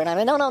all over. And I'm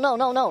like,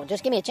 no,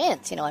 just give me a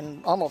chance.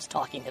 I'm almost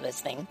talking to this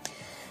thing.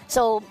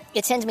 So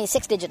it sends me a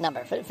 6-digit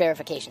number for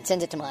verification,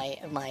 sends it to my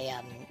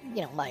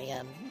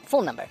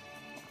phone number.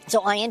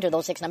 So I enter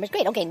those 6 numbers.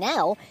 Great, okay,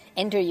 now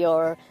enter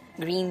your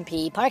Green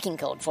Pea parking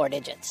code, 4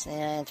 digits.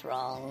 It's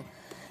wrong.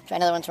 Try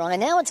another one's wrong.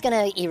 And now it's going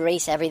to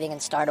erase everything and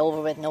start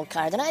over with no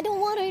cards. And I don't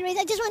want to erase.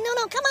 I just want,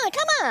 no, come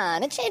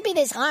on. It can't be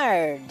this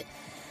hard.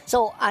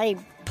 So I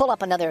pull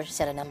up another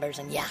set of numbers,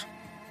 and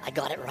I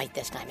got it right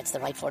this time. It's the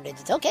right 4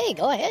 digits. Okay,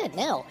 go ahead.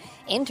 Now,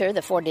 enter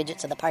the 4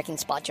 digits of the parking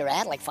spot you're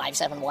at, like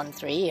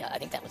 5713. I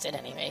think that was it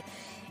anyway.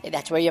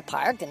 That's where you're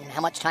parked, and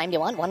how much time do you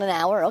want? 1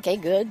 hour. Okay,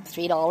 good.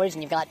 $3,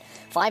 and you've got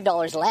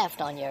 $5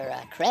 left on your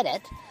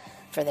credit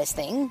for this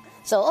thing.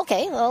 So,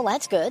 okay, well,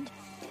 that's good.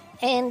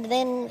 And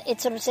then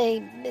it sort of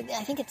say,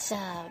 I think it's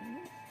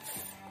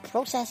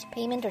process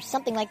payment or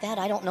something like that.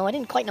 I don't know. I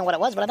didn't quite know what it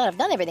was, but I thought I've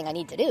done everything I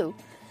need to do.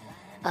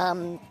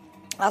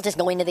 I'll just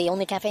go into the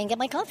Only Cafe and get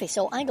my coffee.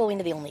 So I go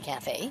into the Only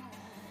Cafe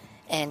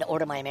and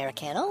order my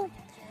Americano,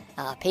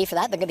 pay for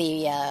that.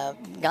 The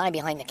guy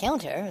behind the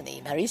counter,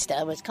 the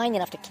barista, was kind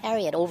enough to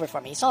carry it over for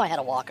me. He saw I had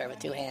a walker with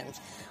 2 hands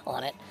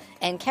on it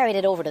and carried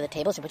it over to the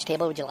table. Said, which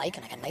table would you like?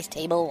 And I got a nice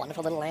table,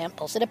 wonderful little lamp,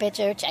 posted a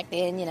picture, checked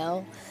in,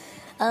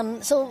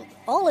 So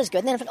all is good.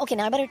 And then I thought, okay,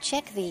 now I better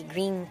check the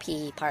Green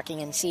Pea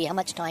parking and see how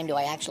much time do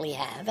I actually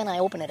have. And I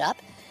open it up,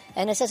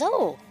 and it says,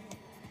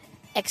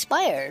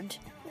 expired.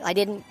 I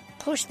didn't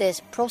push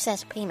this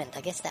process payment.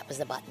 I guess that was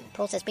the button.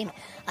 Process payment.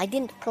 I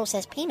didn't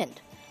process payment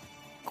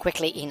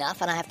quickly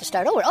enough, and I have to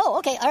start over. Oh,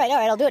 okay, all right,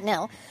 I'll do it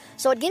now.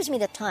 So it gives me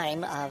the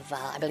time of,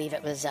 I believe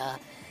it was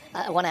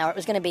 1 hour. It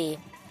was going to be,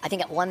 I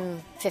think, at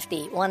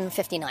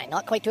 1:59.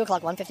 Not quite 2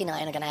 o'clock, 1:59.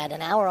 I'm going to add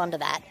an hour onto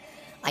that.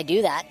 I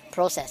do that,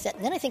 process it,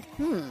 and then I think,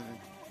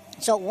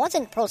 So it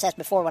wasn't processed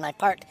before when I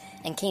parked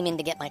and came in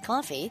to get my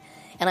coffee,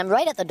 and I'm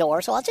right at the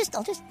door, so I'll just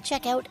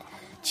check out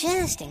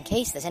just in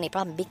case there's any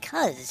problem,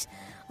 because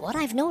what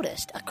I've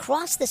noticed,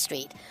 across the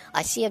street,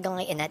 I see a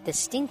guy in that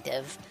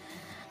distinctive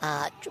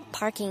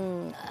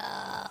parking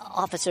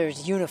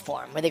officer's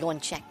uniform where they go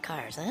and check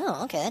cars.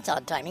 Oh, okay, that's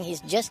odd timing.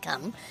 He's just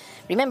come.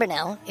 Remember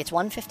now, it's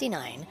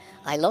 1:59.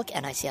 I look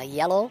and I see a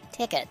yellow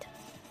ticket,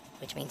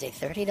 which means a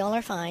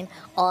 $30 fine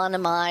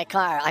on my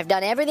car. I've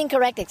done everything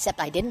correct except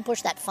I didn't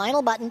push that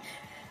final button.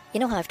 You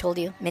know how I've told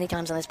you many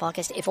times on this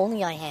podcast, if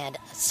only I had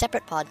a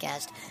separate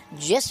podcast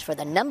just for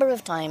the number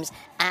of times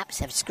apps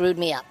have screwed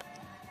me up.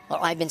 Or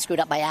I've been screwed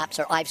up by apps,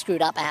 or I've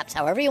screwed up apps.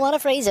 However you want to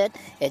phrase it,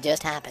 it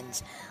just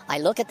happens. I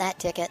look at that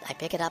ticket, I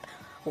pick it up,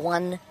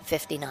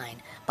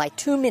 1:59. By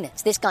 2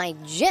 minutes, this guy,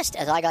 just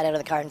as I got out of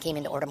the car and came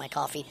in to order my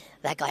coffee,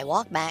 that guy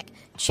walked back,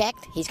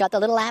 checked, he's got the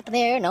little app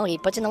there, no, he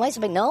puts in the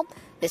license plate, no,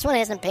 this one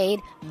hasn't paid,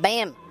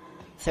 bam,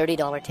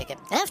 $30 ticket.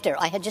 After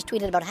I had just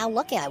tweeted about how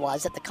lucky I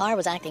was that the car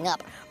was acting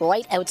up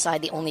right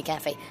outside the Only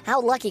Cafe.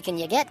 How lucky can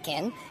you get,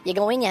 Ken? You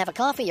go in, you have a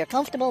coffee, you're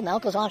comfortable, now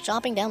goes off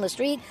shopping down the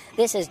street.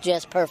 This is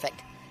just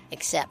perfect.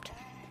 Except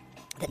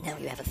that now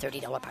you have a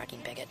 $30 parking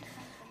ticket.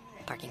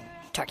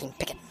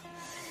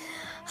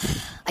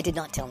 I did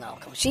not tell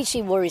Naoko.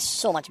 She worries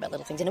so much about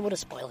little things, and it would have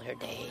spoiled her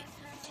day.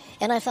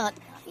 And I thought,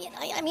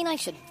 I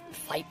should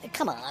fight.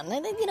 Come on,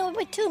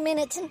 with 2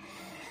 minutes.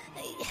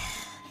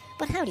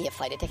 But how do you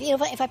fight it?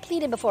 If I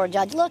pleaded before a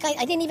judge, look, I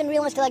didn't even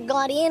realize till I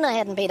got in I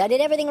hadn't paid. I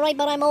did everything right,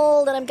 but I'm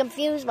old, and I'm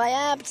confused by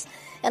apps.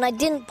 And I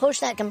didn't push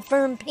that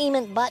confirm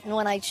payment button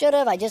when I should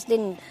have. I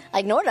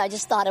ignored it. I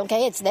just thought,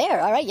 okay, it's there.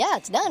 All right, yeah,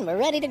 it's done. We're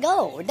ready to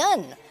go. We're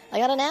done. I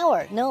got an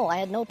hour. No, I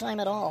had no time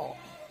at all.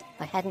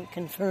 I hadn't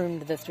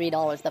confirmed the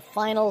 $3, the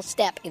final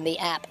step in the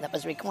app that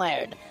was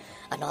required.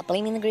 I'm not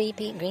blaming the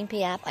Green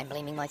Pea app. I'm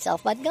blaming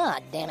myself, but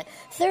God damn it.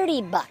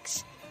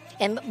 $30.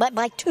 And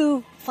by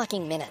 2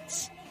 fucking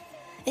minutes.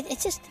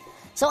 It's just...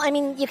 So,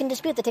 you can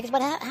dispute the tickets,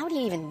 but how do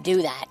you even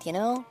do that,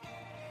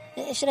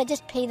 Should I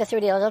just pay the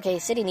 $30? Okay,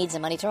 city needs the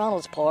money.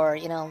 Toronto's poor.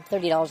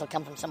 $30 will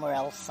come from somewhere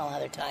else some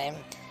other time.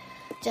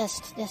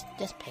 Just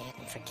pay it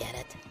and forget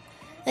it.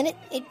 And it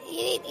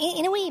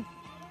in a way,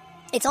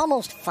 it's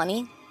almost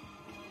funny.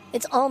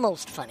 It's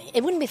almost funny.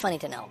 It wouldn't be funny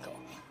to Naoko,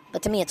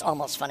 but to me, it's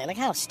almost funny. Like,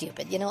 how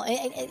stupid,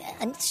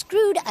 I'm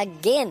screwed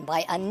again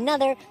by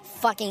another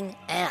fucking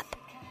app.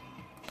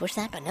 Push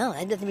that, but no,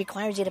 it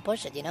requires you to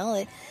push it,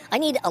 I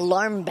need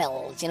alarm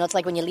bells, it's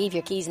like when you leave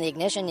your keys in the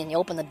ignition and you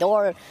open the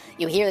door,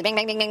 you hear the bing,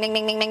 bing, bing, bing,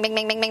 bing, bing, bing, bing,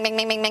 bing, bing, bing, bing,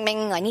 bing, bing, bing,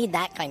 bing. I need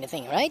that kind of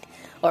thing, right?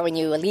 Or when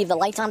you leave the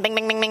lights on, bing,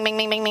 bing, bing, bing, bing,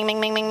 bing, bing, bing, bing,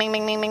 bing, bing, bing,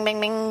 bing, bing,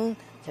 bing, bing.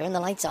 Turn the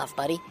lights off,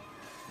 buddy.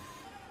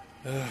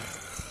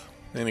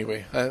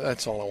 Anyway,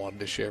 that's all I wanted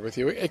to share with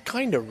you. It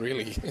kind of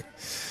really...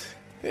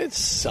 It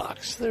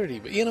sucks, 30,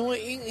 but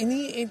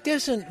it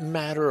doesn't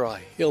matter a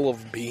hill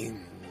of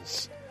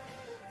beans.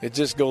 It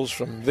just goes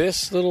from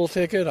this little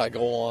ticket, I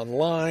go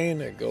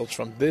online, it goes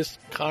from this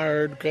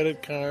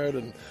credit card,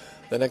 and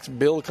the next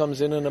bill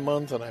comes in a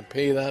month, and I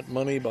pay that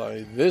money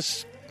by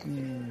this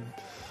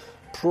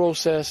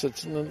process.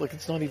 It's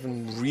not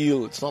even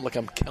real. It's not like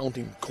I'm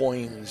counting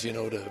coins,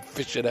 to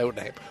fish it out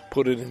and I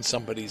put it in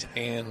somebody's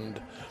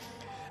hand.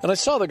 And I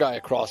saw the guy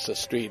across the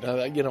street.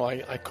 I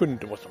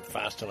couldn't. It wasn't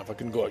fast enough. I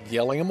couldn't go out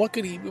yelling him. What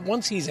could he?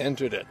 Once he's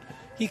entered it,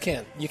 you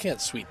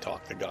can't sweet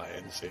talk the guy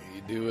and say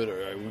you do it,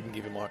 or I wouldn't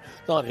give him more.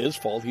 It's not his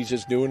fault. He's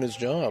just doing his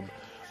job.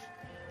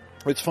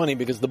 It's funny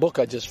because the book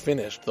I just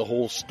finished, the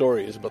whole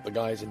story is about the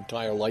guy's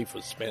entire life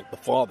was spent. The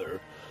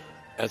father,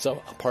 as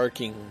a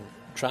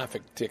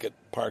traffic ticket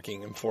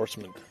parking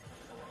enforcement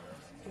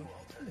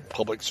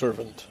public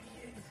servant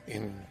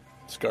in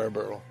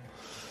Scarborough.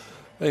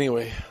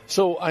 Anyway,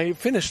 so I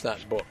finished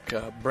that book,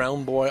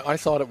 Brown Boy. I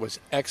thought it was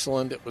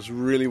excellent. It was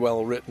really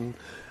well written.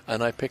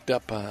 And I picked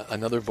up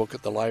another book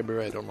at the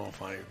library. I don't know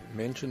if I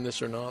mentioned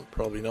this or not.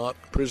 Probably not.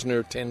 Prisoner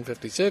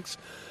 1056,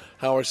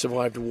 How I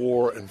Survived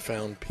War and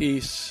Found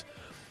Peace.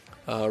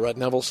 Rat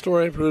Neville's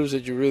story proves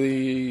that you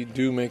really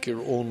do make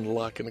your own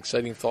luck. An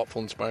exciting,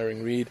 thoughtful,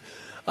 inspiring read.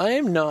 I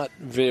am not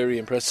very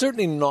impressed.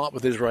 Certainly not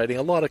with his writing.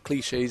 A lot of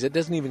cliches. It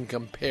doesn't even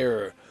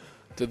compare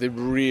to the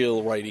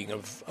real writing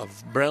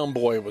of Brown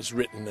Boy. Was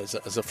written as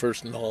a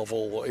first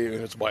novel.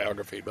 It was a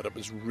biography, but it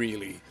was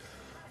really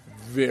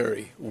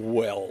very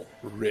well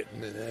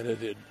written and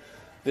edited.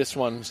 This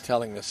one's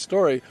telling a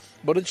story,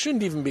 but it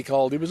shouldn't even be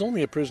called. He was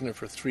only a prisoner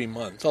for 3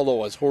 months,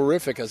 although as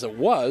horrific as it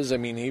was, I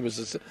mean, he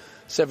was a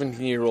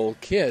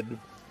 17-year-old kid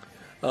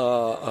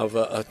of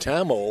a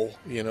Tamil,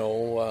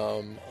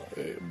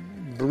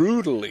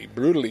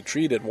 brutally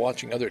treated,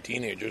 watching other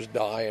teenagers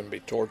die and be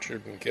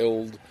tortured and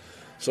killed.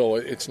 So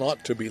it's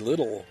not to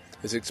belittle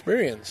his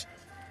experience,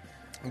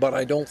 but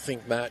I don't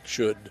think that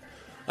should.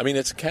 I mean,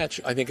 it's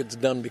catchy. I think it's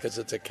done because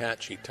it's a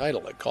catchy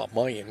title. It caught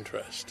my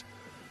interest.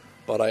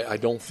 But I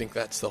don't think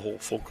that's the whole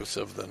focus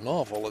of the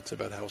novel. It's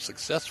about how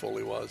successful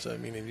he was. I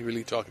mean, he's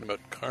really talking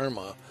about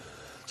karma.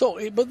 So,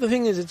 but the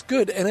thing is, it's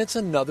good, and it's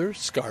another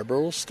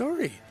Scarborough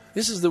story.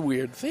 This is the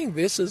weird thing.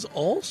 This is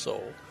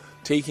also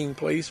taking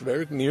place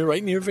right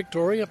near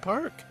Victoria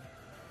Park,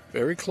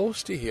 very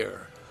close to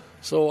here.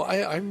 So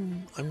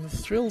I'm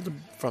thrilled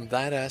from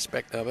that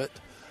aspect of it.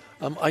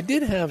 I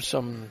did have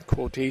some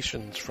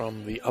quotations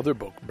from the other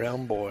book,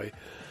 Brown Boy.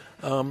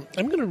 I'm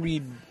going to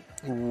read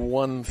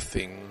one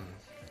thing.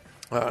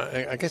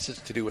 I guess it's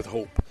to do with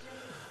hope.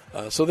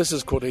 So this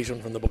is a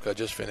quotation from the book I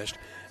just finished.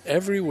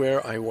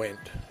 Everywhere I went,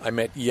 I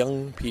met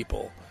young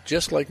people,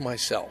 just like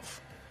myself,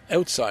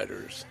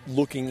 outsiders,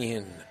 looking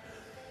in,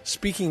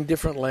 speaking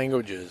different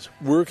languages,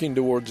 working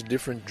towards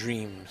different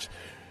dreams,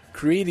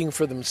 creating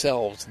for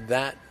themselves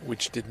that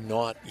which did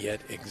not yet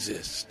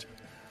exist.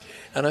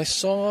 And I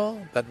saw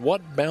that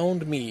what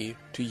bound me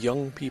to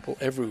young people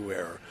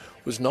everywhere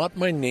was not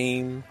my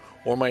name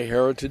or my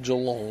heritage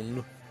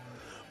alone,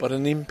 but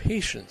an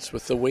impatience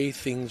with the way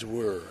things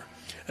were,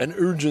 an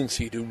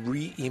urgency to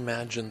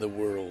reimagine the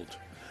world,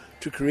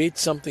 to create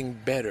something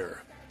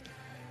better.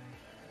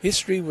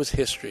 History was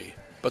history,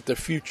 but the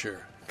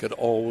future could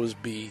always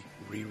be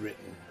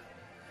rewritten.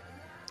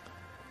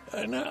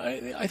 And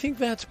I think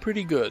that's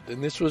pretty good.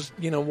 And this was,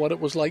 what it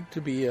was like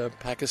to be a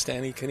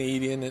Pakistani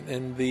Canadian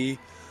and the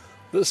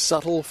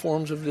subtle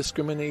forms of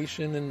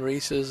discrimination and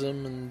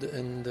racism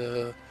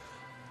and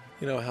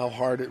how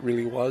hard it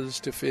really was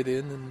to fit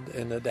in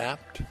and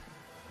adapt.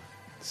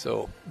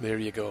 So there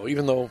you go.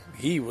 Even though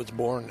he was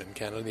born in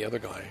Canada, the other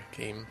guy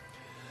came.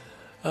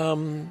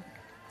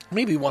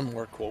 Maybe one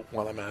more quote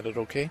while I'm at it,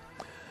 okay?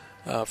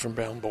 From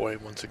Brown Boy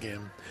once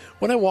again.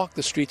 When I walked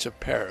the streets of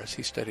Paris,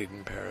 he studied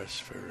in Paris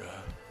for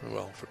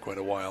quite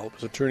a while. It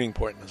was a turning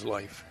point in his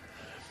life.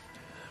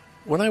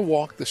 When I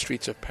walked the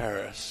streets of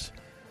Paris,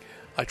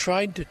 I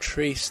tried to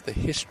trace the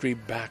history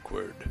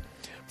backward.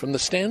 From the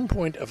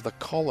standpoint of the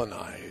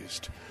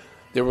colonized,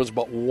 there was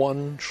but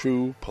one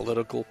true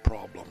political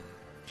problem,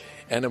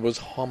 and it was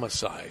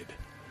homicide.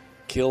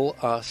 Kill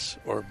us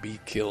or be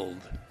killed.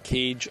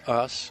 Cage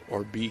us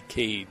or be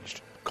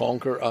caged.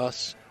 Conquer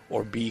us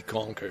or be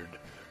conquered.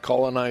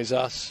 Colonize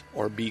us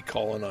or be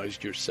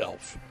colonized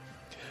yourself.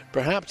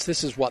 Perhaps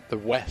this is what the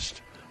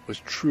West was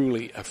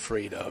truly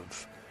afraid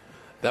of,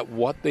 that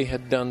what they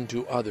had done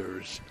to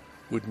others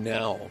would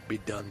now be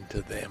done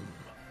to them.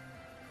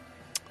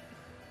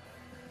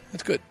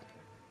 That's good.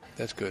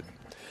 That's good.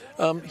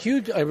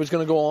 Huge. I was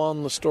going to go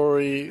on the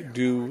story.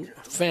 Do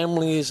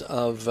families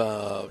of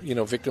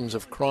victims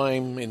of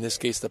crime, in this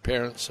case the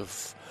parents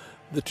of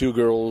the two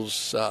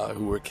girls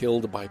who were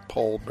killed by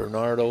Paul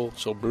Bernardo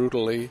so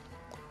brutally,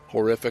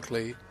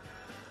 horrifically,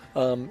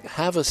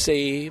 have a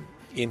say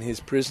in his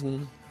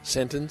prison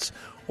sentence,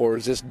 or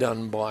is this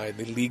done by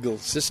the legal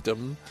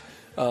system?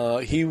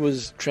 He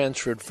was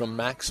transferred from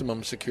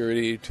maximum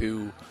security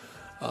to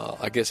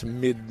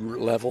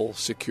mid-level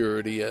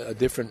security, a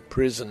different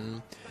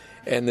prison.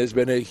 And there's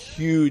been a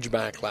huge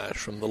backlash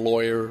from the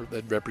lawyer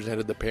that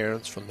represented the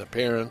parents, from the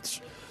parents,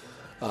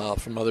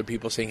 from other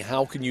people saying,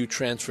 how can you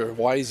transfer?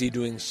 Why is he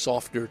doing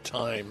softer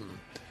time?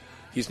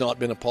 He's not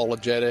been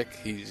apologetic.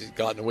 He's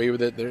gotten away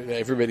with it.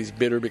 Everybody's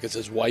bitter because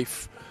his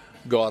wife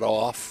got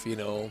off,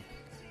 on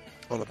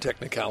a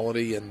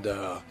technicality, and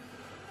Carla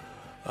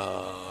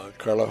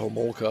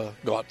Homolka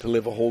got to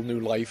live a whole new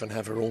life and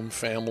have her own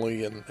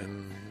family,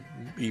 and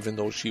even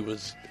though she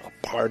was a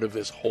part of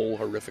this whole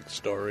horrific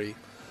story.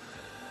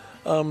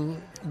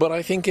 But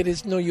I think it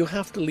is, you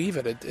have to leave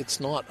it. It's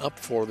not up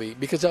for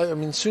because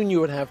soon you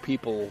would have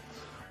people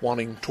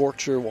wanting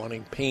torture,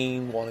 wanting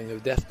pain, wanting the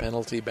death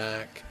penalty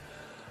back.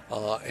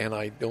 And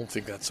I don't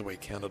think that's the way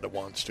Canada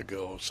wants to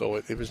go. So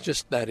it was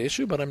just that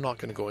issue, but I'm not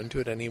going to go into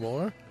it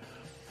anymore.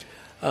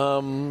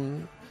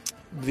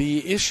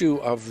 The issue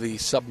of the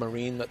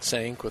submarine that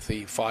sank with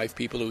the 5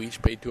 people who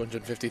each paid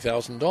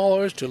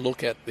 $250,000 to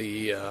look at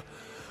the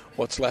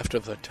what's left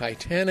of the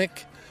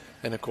Titanic.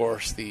 And, of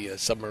course, the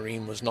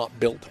submarine was not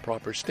built to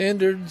proper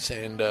standards,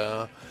 and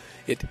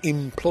it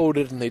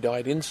imploded and they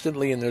died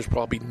instantly, and there's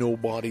probably no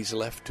bodies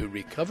left to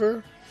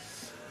recover.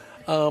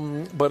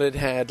 But it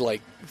had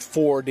like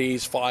 4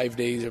 days, 5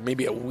 days, or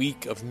maybe a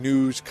week of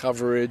news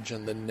coverage,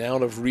 and the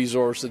amount of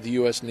resources of the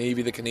U.S.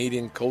 Navy, the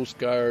Canadian Coast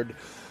Guard,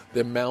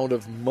 the amount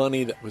of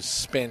money that was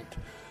spent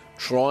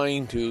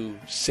trying to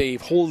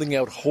save, holding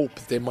out hope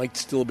that they might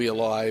still be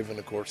alive. And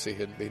of course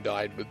they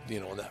died with,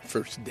 on that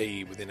first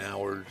day within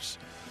hours.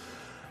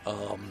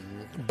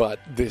 But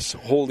this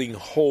holding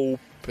hope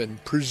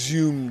and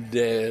presumed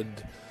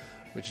dead,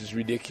 which is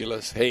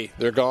ridiculous. Hey,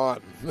 they're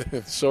gone.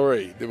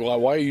 Sorry.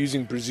 Why are you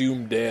using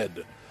presumed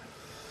dead?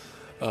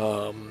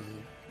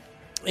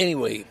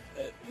 Anyway,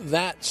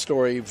 that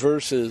story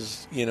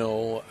versus,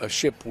 a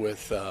ship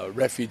with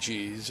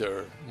refugees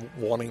or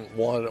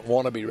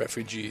wannabe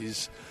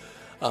refugees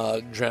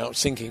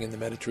sinking in the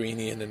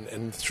Mediterranean,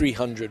 and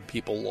 300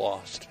 people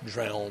lost,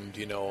 drowned,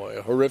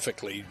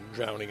 horrifically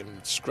drowning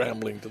and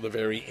scrambling to the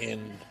very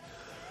end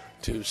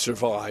to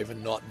survive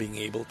and not being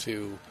able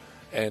to,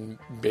 and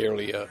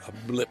barely a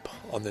blip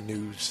on the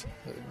news,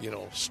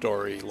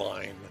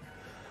 storyline.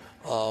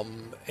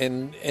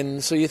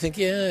 And so you think,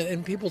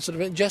 and people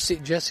sort of,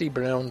 Jesse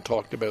Brown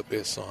talked about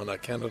this on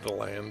Canada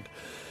Land,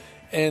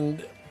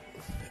 and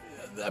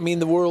I mean,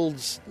 the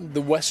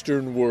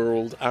Western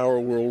world, our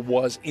world,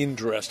 was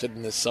interested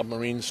in this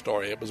submarine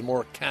story. It was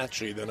more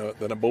catchy than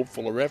a boat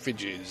full of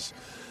refugees,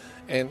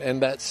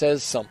 and that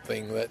says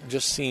something that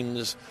just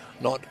seems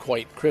not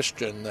quite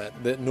Christian.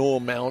 That the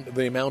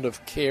amount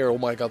of care. Oh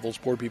my God, those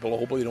poor people. I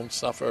hope they don't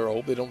suffer. I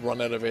hope they don't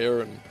run out of air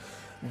and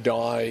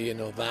die.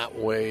 That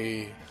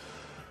way.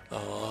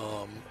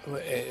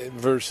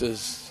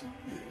 Versus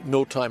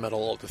no time at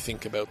all to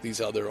think about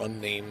these other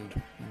unnamed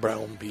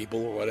brown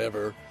people or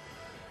whatever,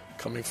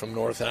 coming from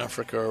North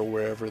Africa or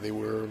wherever they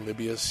were,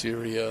 Libya,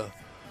 Syria,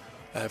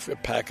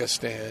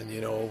 Pakistan,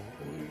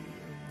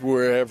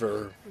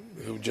 wherever,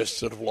 who just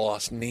sort of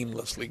lost,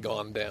 namelessly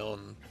gone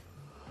down.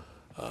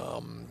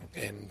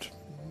 And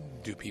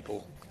do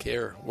people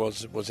care?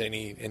 Was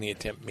any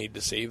attempt made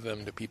to save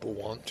them? Do people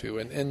want to?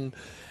 And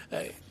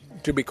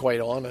to be quite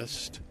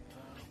honest,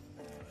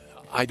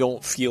 I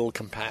don't feel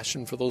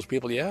compassion for those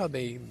people. Yeah,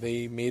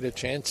 they made a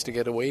chance to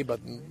get away, but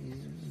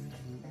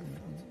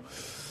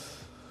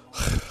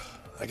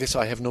I guess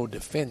I have no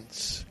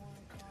defense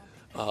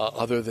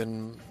other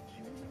than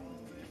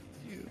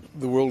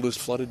the world is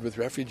flooded with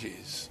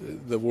refugees.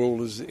 The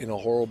world is in a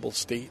horrible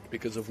state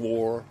because of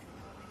war.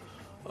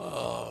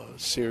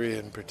 Syria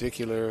in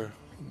particular,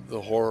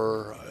 the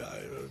horror.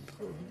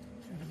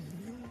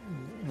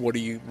 What are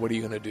you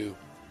going to do?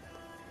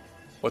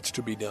 What's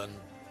to be done?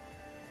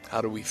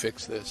 How do we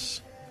fix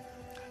this?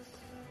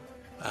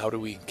 How do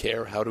we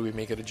care? How do we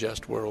make it a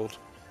just world?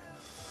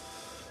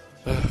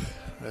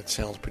 That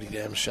sounds pretty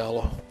damn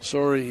shallow.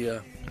 Sorry,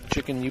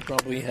 Chicken, you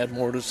probably had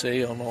more to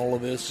say on all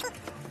of this.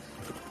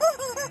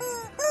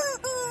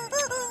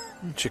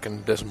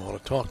 Chicken doesn't want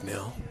to talk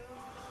now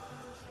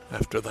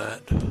after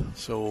that.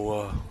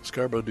 So,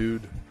 Scarborough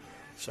Dude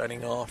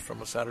signing off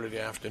from a Saturday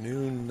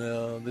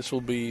afternoon. This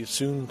will be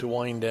soon to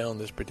wind down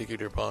this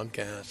particular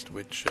podcast,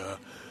 which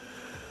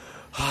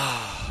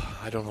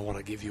I don't know what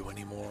I give you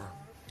anymore.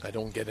 I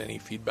don't get any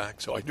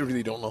feedback, so I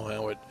really don't know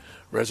how it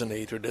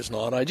resonates or does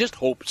not. I just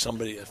hope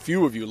a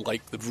few of you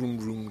like the vroom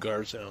vroom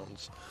car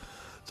sounds.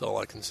 That's all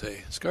I can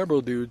say.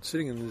 Scarborough Dude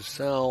sitting in his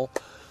cell.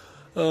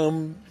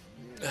 I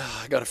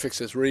gotta fix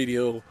this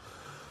radio.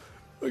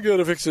 I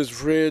gotta fix this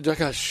fridge. I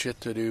got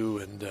shit to do,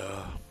 and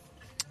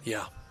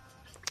yeah.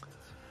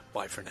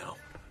 Bye for now.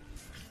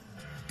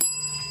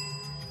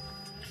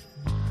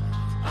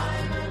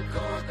 I'm a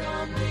cork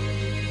on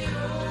the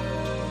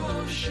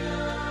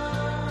ocean,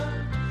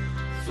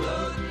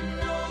 floating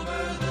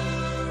over the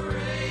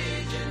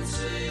raging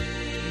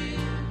sea.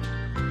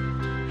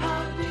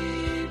 How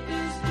deep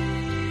is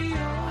the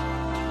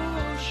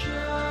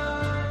ocean?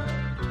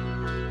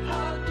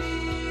 How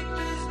deep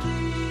is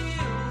the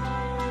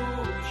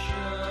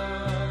ocean?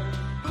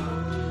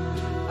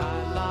 I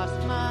lost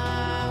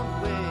my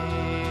way.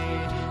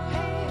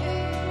 Hey,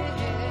 hey.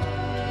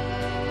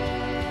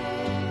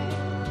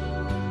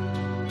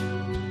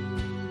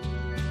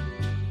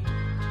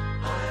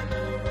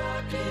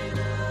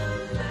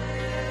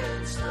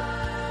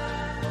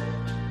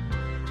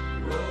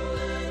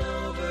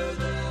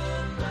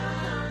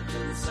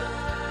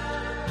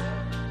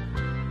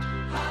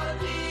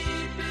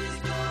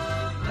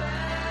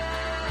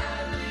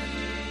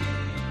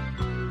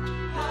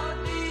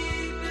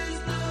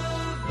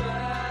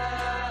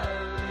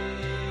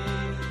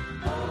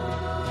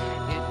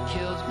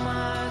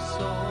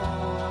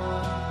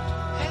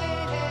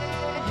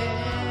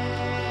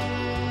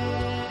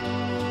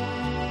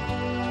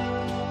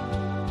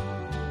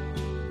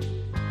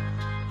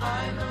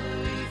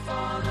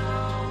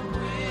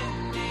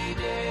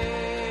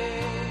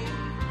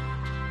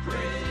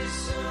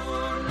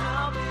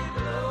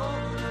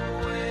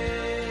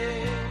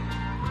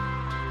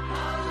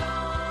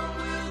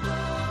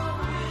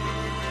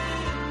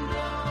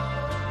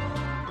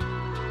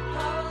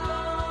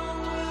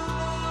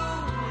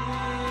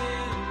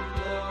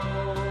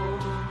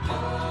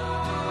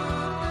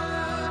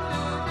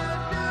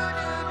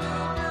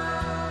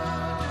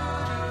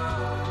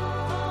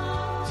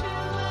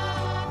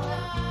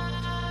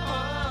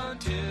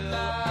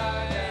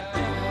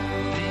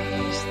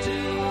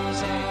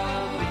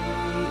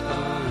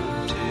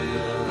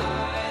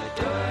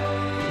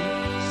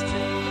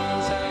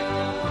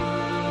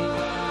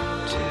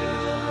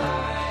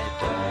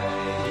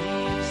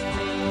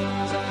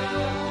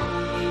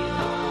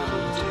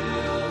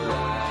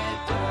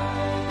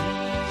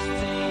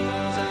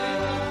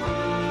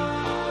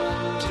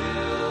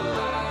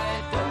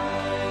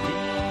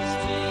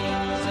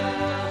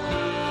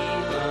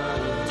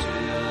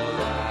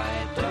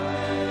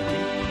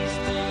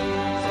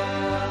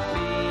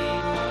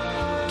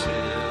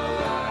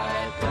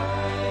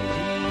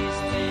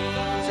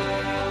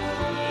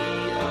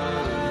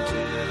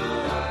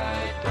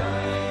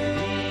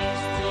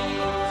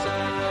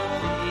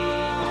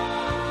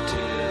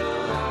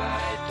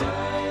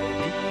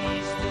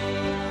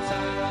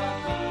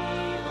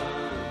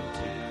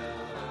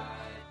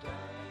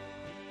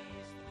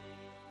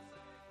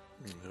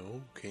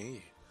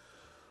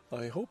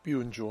 hope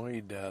you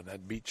enjoyed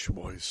that Beach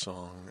Boys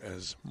song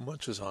as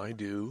much as I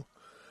do.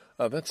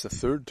 That's the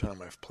third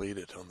time I've played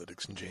it on the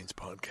DicksnJanes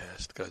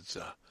podcast, because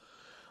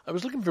I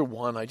was looking for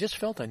one. I just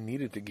felt I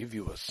needed to give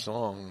you a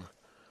song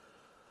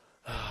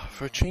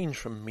for a change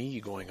from me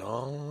going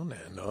on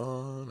and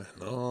on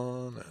and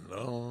on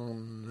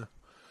and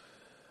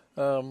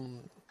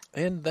on.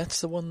 And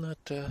that's the one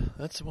that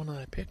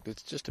I picked.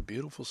 It's just a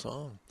beautiful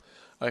song.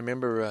 I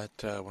remember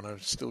when I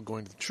was still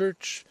going to the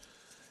church,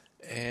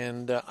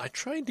 and I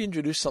tried to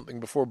introduce something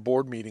before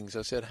board meetings.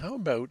 I said, how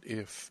about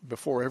if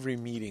before every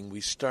meeting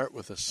we start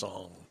with a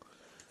song?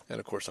 And,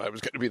 of course, I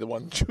was going to be the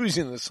one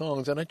choosing the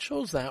songs, and I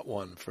chose that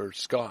one for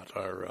Scott,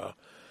 our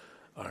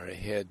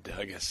head,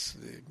 I guess,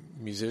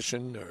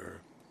 musician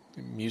or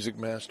music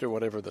master,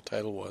 whatever the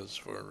title was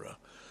for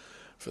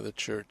the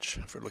church,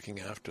 for looking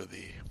after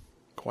the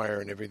choir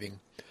and everything.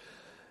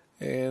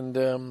 And,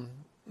 and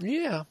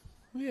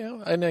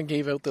I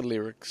gave out the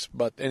lyrics,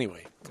 but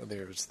anyway,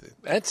 that's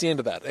the end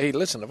of that. Hey,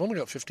 listen, I've only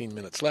got 15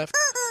 minutes left.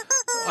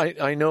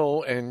 I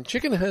know, and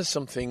Chicken has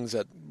some things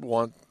that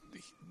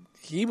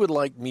he would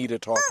like me to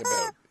talk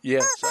about.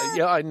 Yes,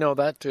 I know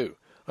that too.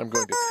 I'm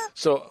going to.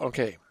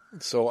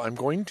 So I'm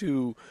going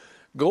to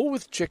go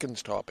with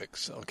Chicken's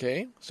topics,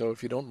 okay? So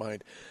if you don't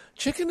mind.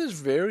 Chicken is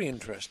very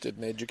interested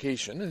in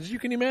education, as you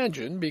can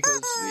imagine,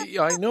 because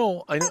I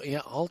know.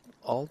 Yeah,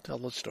 I'll tell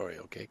the story,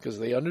 okay? Because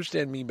they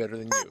understand me better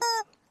than you.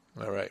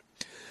 All right.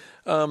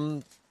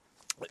 And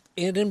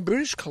in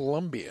British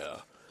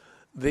Columbia,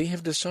 they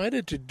have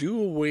decided to do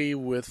away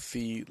with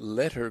the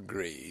letter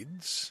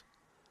grades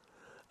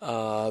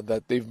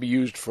that they've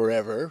used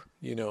forever,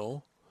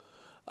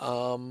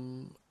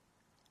 and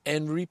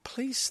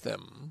replace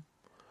them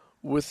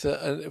with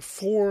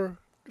four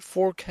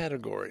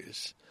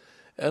categories.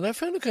 And I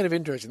found it kind of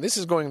interesting. This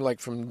is going like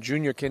from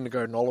junior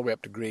kindergarten all the way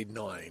up to grade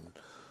 9,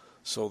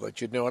 so that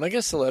you'd know. And I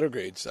guess the letter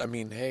grades, I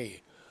mean,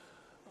 hey,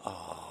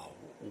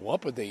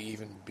 what would they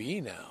even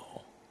be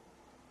now?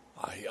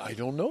 I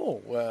don't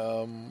know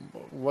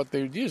what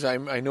they'd use. I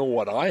know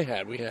what I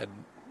had. We had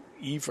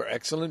E for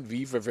excellent,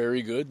 V for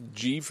very good,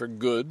 G for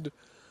good,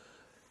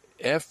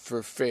 F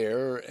for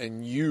fair,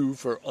 and U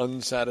for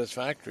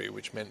unsatisfactory,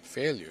 which meant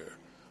failure.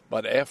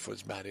 But F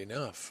was bad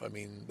enough. I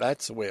mean,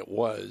 that's the way it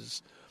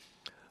was.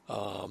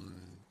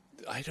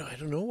 I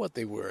don't know what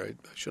they were. I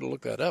should have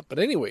looked that up. But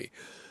anyway,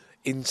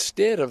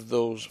 instead of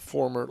those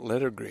former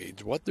letter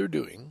grades, what they're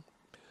doing,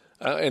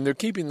 and they're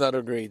keeping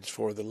letter grades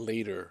for the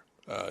later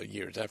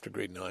years after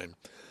grade 9.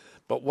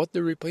 But what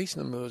they're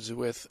replacing them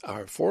with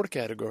are 4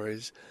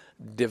 categories: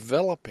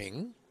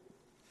 developing,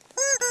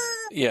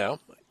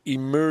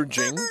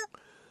 emerging,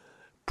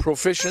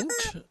 proficient,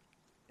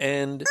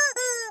 and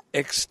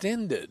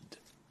extended.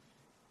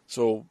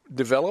 So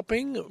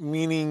developing,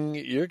 meaning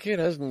your kid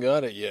hasn't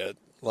got it yet.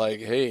 Like,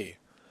 hey,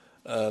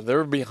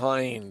 they're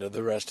behind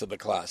the rest of the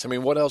class. I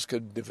mean, what else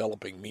could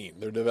developing mean?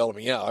 They're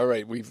developing. Yeah, all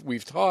right,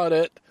 we've taught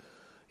it.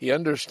 He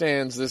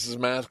understands this is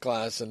math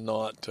class and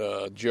not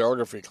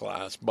geography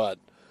class, but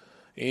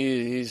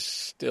she is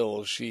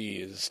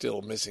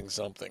still missing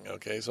something,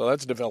 okay? So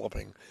that's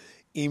developing.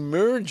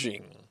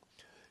 Emerging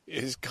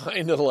is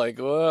kind of like,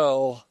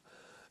 well,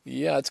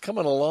 yeah, it's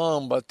coming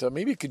along, but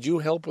maybe could you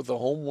help with the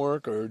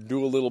homework or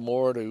do a little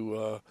more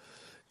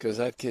because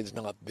that kid's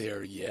not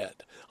there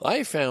yet.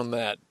 I found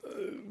that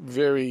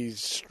very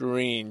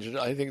strange.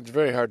 I think it's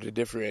very hard to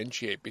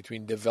differentiate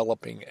between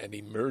developing and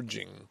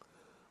emerging.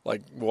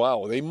 Like,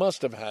 wow, they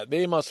must have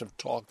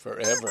talked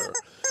forever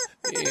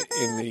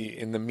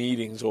in the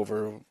meetings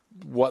over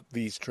what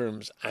these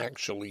terms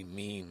actually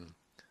mean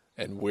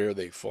and where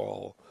they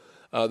fall.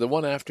 The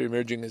one after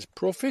emerging is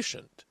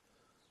proficient.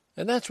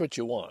 And that's what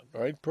you want,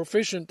 right?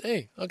 Proficient,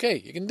 hey, okay,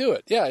 you can do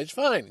it. Yeah, it's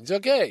fine. It's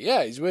okay.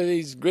 Yeah,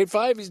 he's grade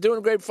 5. He's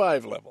doing grade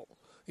 5 level.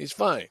 He's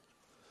fine.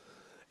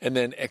 And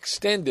then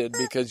extended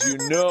because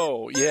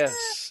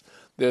yes,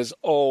 there's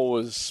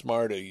always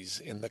smarties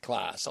in the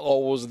class,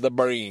 always the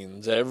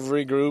brains.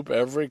 Every group,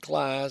 every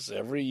class,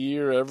 every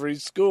year, every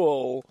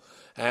school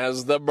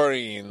has the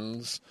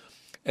brains.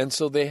 And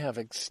so they have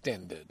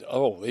extended.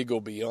 Oh, they go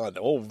beyond.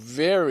 Oh,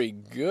 very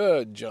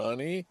good,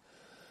 Johnny.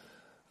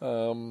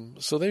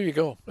 So there you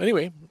go.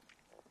 Anyway,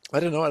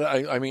 I don't know.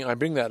 I mean, I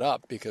bring that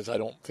up because I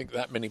don't think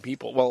that many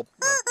people,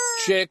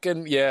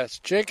 Chicken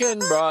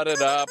brought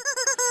it up.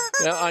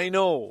 Yeah, I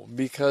know,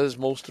 because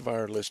most of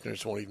our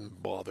listeners won't even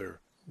bother,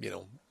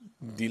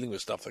 dealing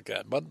with stuff like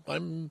that. But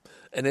I'm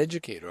an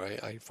educator.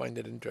 I find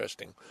it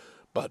interesting.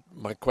 But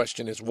my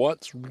question is,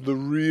 what's the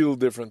real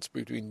difference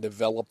between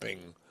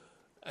developing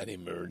and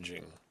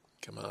emerging?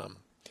 Come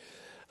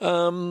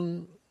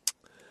on.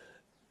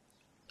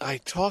 I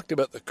talked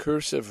about the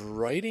cursive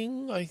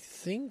writing, I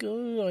think.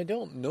 I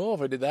don't know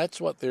if I did.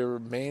 That's what they're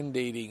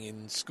mandating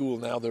in school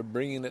now. They're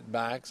bringing it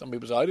back. Some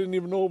people say, I didn't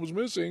even know it was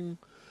missing.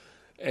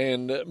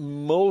 And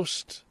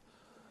most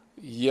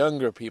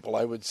younger people,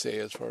 I would say,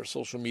 as far as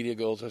social media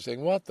goes, are saying,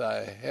 what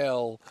the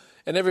hell?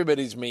 And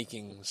everybody's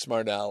making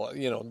smart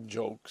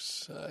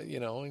jokes,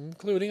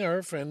 including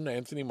our friend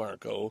Anthony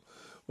Marco,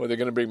 where they're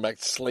going to bring back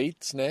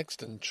slates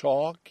next and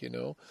chalk,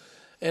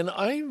 And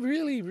I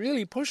really,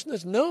 really push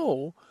this.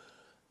 No,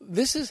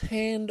 this is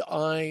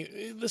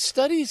hand-eye. The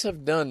studies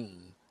have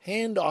done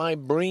hand-eye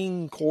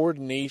brain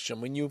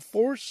coordination. When you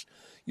force,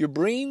 your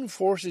brain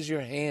forces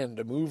your hand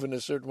to move in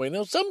a certain way.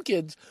 Now, some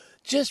kids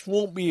just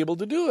won't be able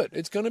to do it.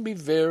 It's going to be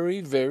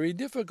very, very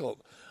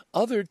difficult.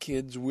 Other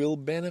kids will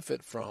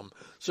benefit from.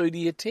 So do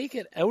you take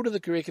it out of the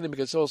curriculum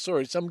because, oh,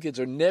 sorry, some kids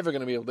are never going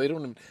to be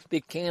able,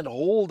 they can't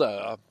hold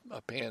a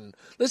pen.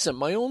 Listen,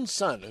 my own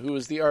son, who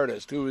is the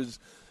artist, who is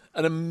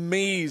an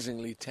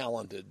amazingly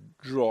talented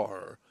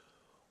drawer,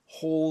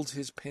 holds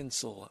his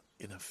pencil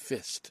in a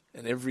fist.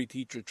 And every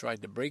teacher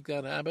tried to break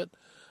that habit.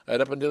 Right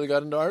up until he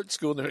got into art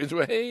school, and they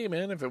were, hey,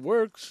 man, if it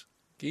works,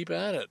 keep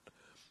at it.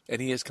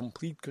 And he has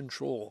complete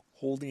control,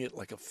 holding it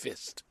like a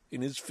fist,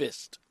 in his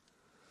fist.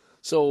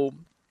 So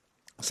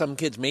some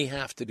kids may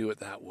have to do it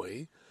that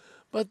way.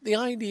 But the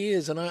idea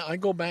is, and I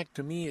go back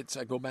to me,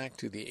 I go back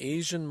to the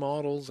Asian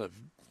models of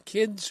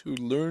kids who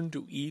learn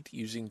to eat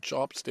using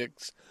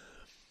chopsticks.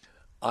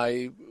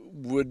 I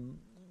would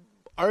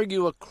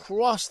argue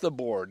across the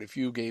board if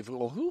you gave,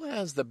 well, who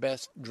has the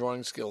best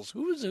drawing skills?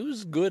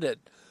 Who's good at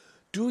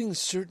doing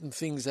certain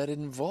things that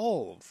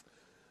involve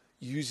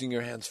using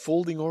your hands,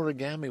 folding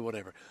origami,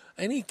 whatever.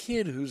 Any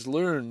kid who's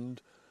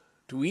learned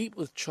to eat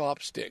with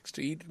chopsticks,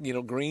 to eat,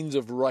 grains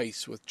of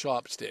rice with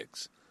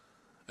chopsticks,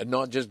 and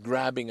not just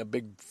grabbing a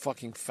big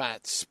fucking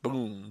fat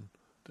spoon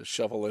to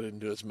shovel it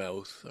into his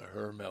mouth or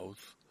her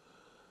mouth,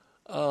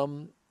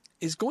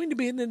 is going to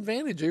be an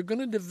advantage. You're going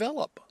to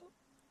develop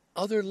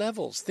other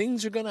levels.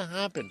 Things are going to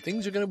happen.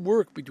 Things are going to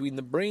work between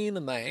the brain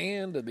and the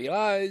hand and the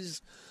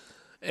eyes,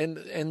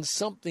 and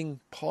something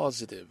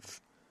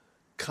positive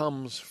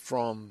comes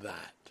from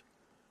that.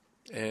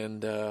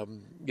 And,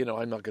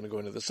 I'm not going to go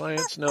into the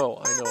science.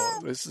 No, I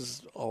know this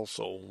is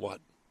also what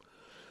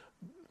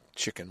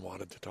Chicken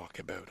wanted to talk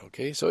about,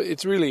 okay? So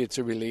it's a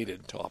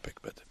related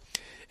topic. But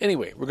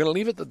anyway, we're going to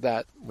leave it at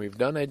that. We've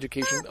done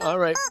education. All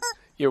right.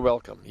 You're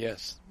welcome.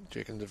 Yes,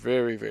 Chicken's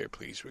very, very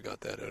pleased we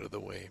got that out of the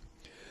way.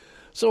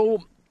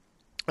 So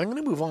I'm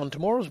going to move on.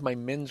 Tomorrow's my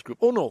men's group.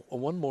 Oh, no,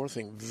 one more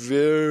thing.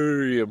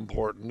 Very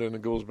important, and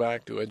it goes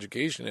back to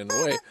education in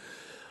a way.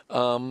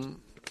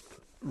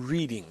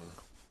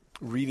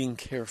 Reading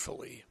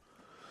carefully.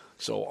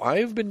 So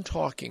I've been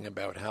talking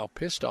about how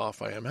pissed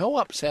off I am, how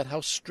upset,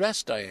 how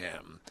stressed I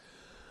am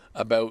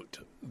about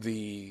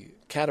the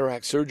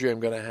cataract surgery I'm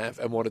going to have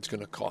and what it's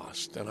going to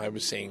cost. And I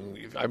was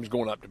saying I was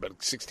going up to about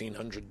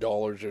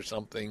 $1,600 or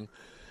something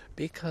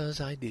because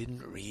I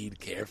didn't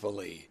read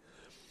carefully.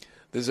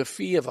 There's a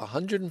fee of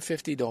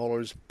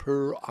 $150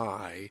 per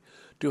eye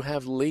to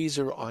have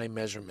laser eye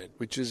measurement,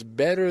 which is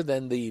better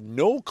than the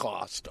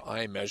no-cost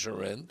eye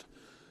measurement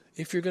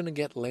if you're going to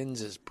get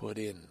lenses put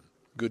in,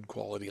 good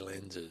quality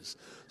lenses.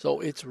 So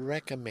it's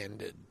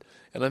recommended.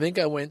 And I think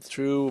I went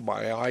through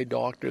my eye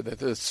doctor,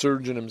 the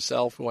surgeon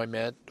himself who I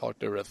met,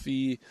 Dr.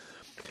 Rafi,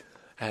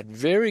 had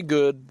very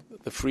good,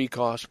 the free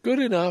cost, good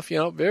enough,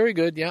 very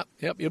good, yep,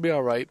 you'll be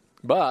all right.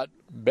 But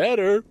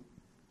better,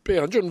 pay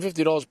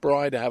 $150 per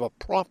eye to have a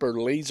proper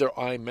laser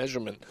eye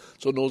measurement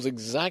so it knows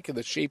exactly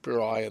the shape of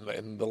your eye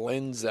and the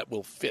lens that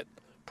will fit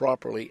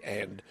properly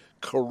and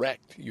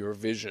correct your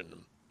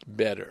vision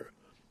better.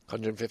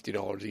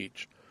 $150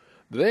 each.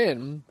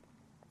 Then,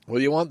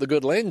 you want the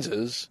good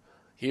lenses,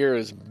 here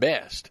is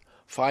best,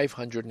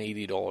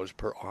 $580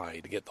 per eye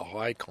to get the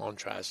high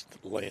contrast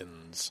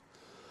lens,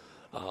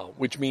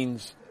 which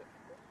means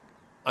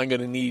I'm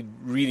going to need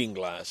reading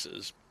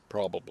glasses,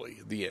 probably,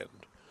 at the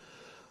end.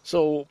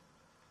 So,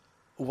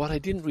 what I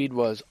didn't read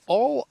was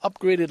all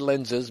upgraded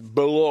lenses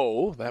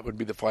below, that would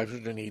be the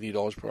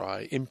 $580 per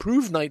eye,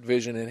 improve night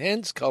vision,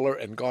 enhance color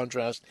and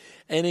contrast,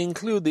 and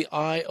include the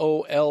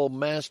IOL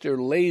Master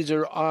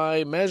Laser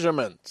Eye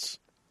measurements.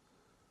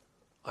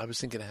 I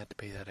was thinking I had to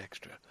pay that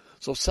extra.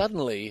 So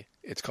suddenly,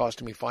 it's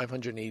costing me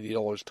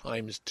 $580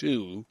 times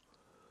 2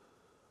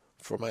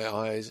 for my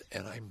eyes,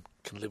 and I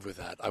can live with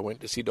that. I went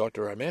to see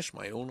Dr. Ramesh,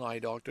 my own eye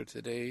doctor,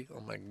 today.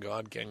 Oh my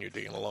God, Ken, you're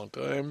taking a long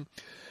time.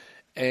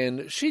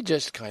 And she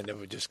just kind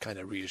of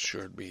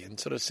reassured me and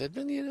sort of said,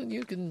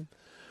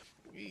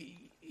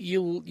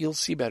 you'll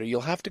see better. You'll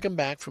have to come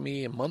back for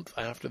me a month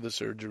after the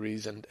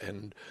surgeries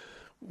and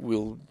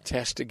we'll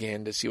test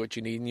again to see what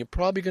you need. And you're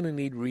probably going to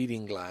need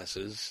reading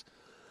glasses.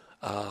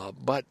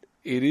 But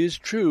it is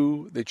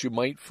true that you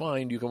might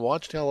find you can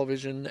watch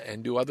television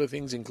and do other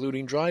things,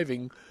 including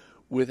driving,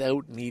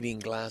 without needing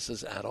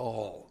glasses at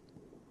all.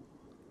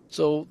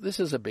 So this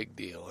is a big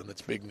deal, and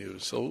it's big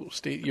news. So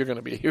you're going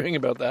to be hearing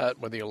about that,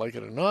 whether you like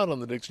it or not,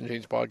 on the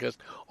DicksnJanes podcast.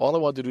 All I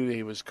wanted to do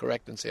today was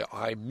correct and say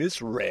I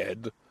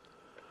misread,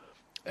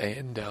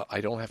 and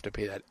I don't have to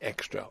pay that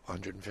extra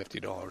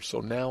 $150. So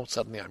now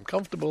suddenly I'm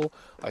comfortable.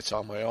 I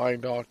saw my eye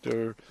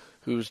doctor,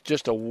 who's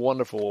just a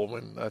wonderful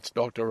woman. That's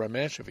Dr.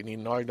 Ramesh. If you need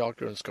an eye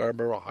doctor in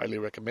Scarborough, highly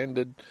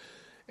recommended.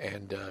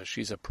 And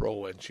she's a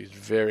pro, and she's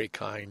very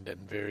kind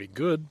and very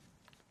good.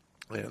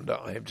 And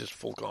I have just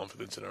full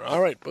confidence in her.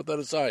 All right, put that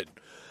aside.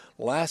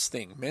 Last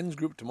thing, men's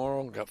group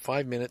tomorrow. Got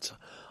 5 minutes.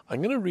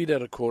 I'm going to read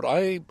out a quote.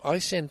 I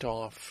sent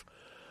off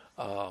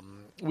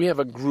we have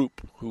a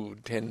group who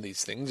attend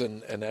these things,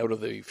 and out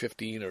of the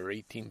 15 or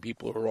 18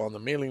 people who are on the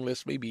mailing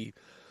list, maybe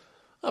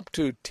up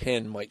to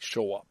 10 might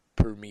show up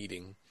per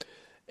meeting.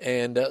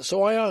 And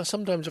so I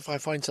sometimes, if I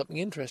find something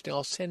interesting,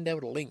 I'll send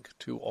out a link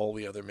to all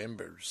the other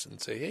members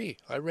and say, hey,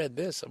 I read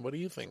this, and what do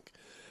you think?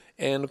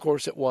 And, of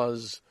course, it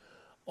was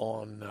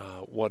on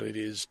what it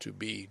is to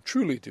be,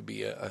 truly to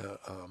be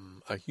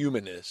a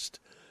humanist,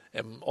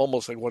 and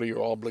almost like what are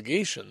your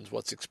obligations,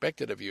 what's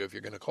expected of you if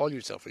you're going to call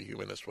yourself a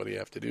humanist, what do you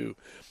have to do?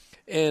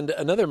 And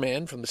another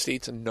man from the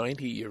States, a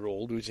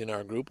 90-year-old who's in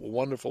our group, a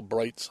wonderful,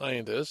 bright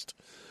scientist,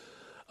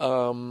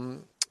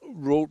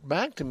 wrote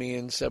back to me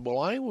and said, well,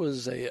 I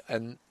was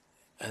an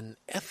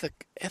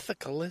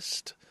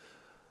ethicalist,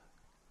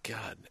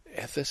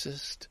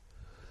 ethicist,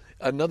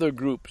 another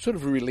group sort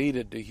of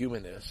related to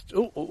humanists.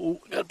 Oh,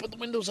 gotta put the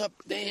windows up.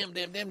 Damn,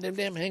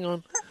 hang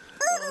on.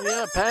 Oh,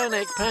 yeah,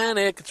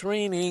 panic, it's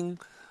raining.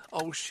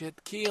 Oh,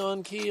 shit,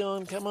 Keon,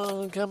 come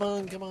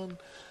on.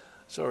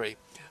 Sorry.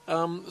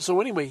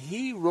 So anyway,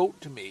 he wrote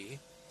to me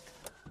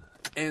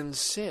and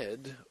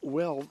said,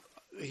 well,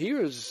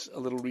 here's a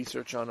little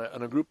research on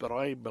a group that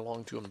I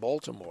belong to in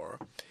Baltimore.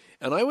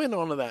 And I went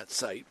onto that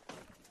site,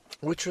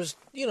 which was,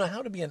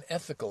 how to be an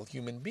ethical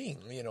human being,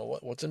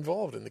 what's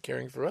involved in the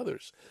caring for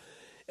others.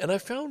 And I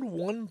found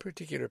one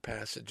particular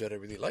passage that I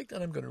really liked,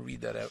 and I'm going to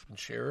read that out and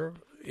share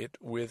it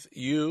with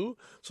you.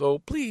 So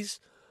please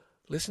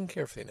listen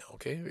carefully now,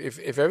 okay?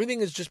 If everything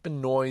has just been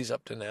noise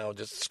up to now,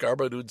 just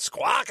Scarborough Dude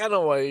squawking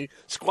away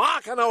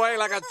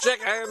like a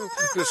chicken,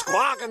 just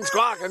squawking.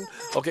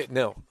 Okay,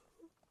 no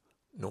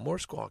more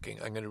squawking.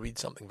 I'm going to read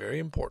something very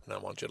important. I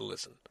want you to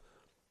listen.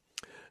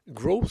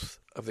 Growth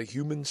of the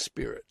human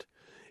spirit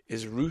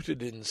is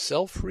rooted in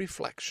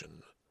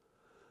self-reflection,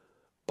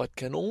 but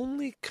can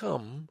only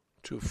come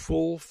to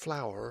full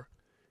flower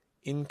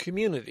in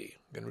community.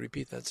 I'm going to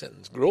repeat that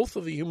sentence. Growth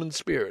of the human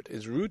spirit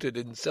is rooted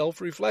in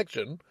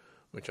self-reflection,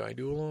 which I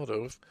do a lot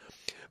of,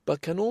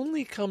 but can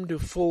only come to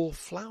full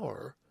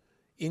flower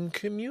in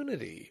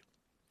community.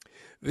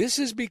 This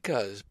is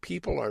because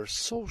people are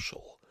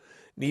social,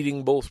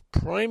 needing both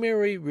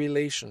primary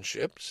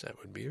relationships, that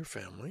would be your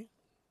family,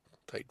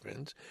 tight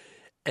friends,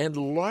 and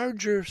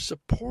larger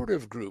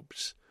supportive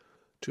groups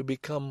to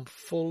become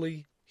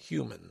fully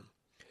human.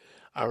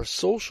 Our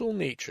social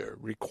nature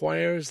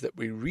requires that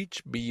we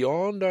reach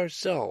beyond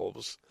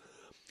ourselves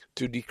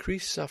to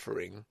decrease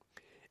suffering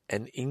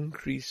and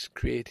increase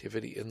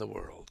creativity in the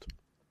world.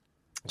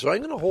 So I'm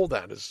going to hold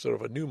that as sort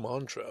of a new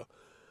mantra,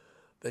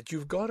 that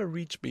you've got to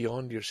reach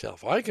beyond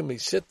yourself. I can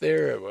sit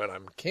there when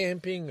I'm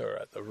camping or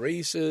at the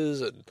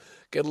races and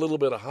get a little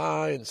bit of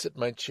high and sit in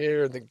my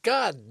chair and think,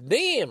 God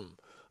damn,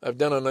 I've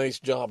done a nice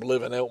job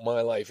living out my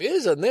life.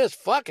 Isn't this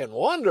fucking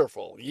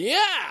wonderful?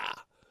 Yeah!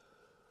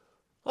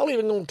 I'll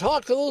even go and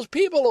talk to those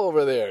people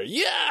over there.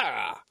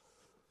 Yeah!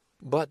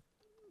 But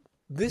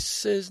this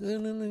says, no,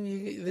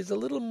 there's a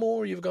little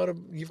more. You've got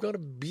to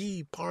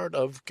be part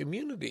of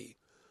community.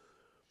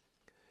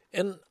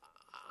 And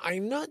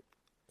I'm not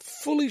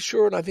fully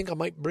sure, and I think I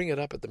might bring it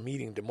up at the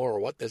meeting tomorrow.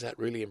 What does that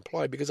really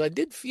imply? Because I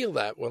did feel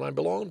that when I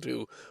belonged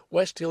to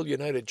West Hill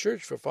United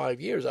Church for 5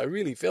 years. I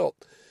really felt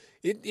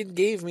it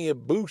gave me a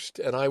boost,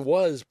 and I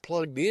was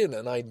plugged in,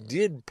 and I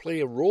did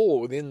play a role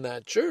within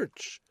that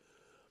church.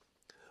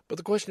 But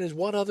the question is,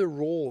 what other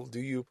role do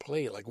you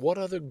play? Like, what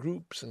other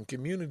groups and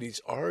communities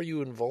are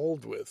you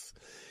involved with?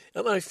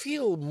 And I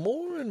feel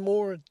more and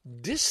more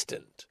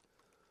distant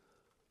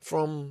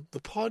from the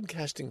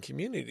podcasting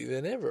community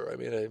than ever. I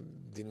mean, I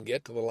didn't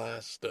get to the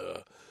last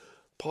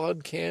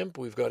pod camp.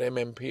 We've got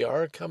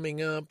MMPR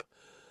coming up.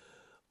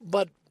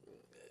 But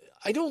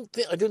I don't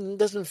think, it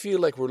doesn't feel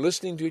like we're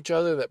listening to each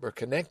other, that we're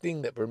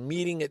connecting, that we're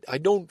meeting. I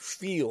don't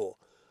feel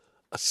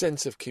a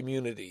sense of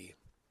community,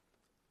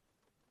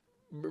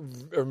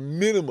 or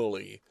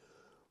minimally,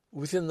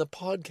 within the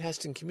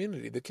podcasting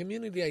community. The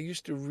community I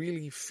used to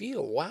really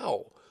feel,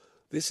 wow,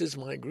 this is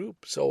my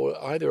group. So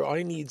either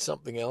I need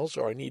something else,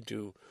 or I need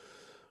to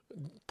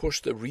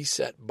push the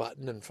reset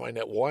button and find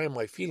out, why am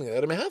I feeling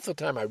that? I mean, half the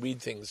time I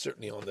read things,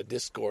 certainly on the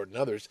Discord and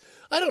others,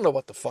 I don't know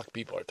what the fuck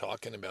people are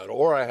talking about,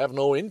 or I have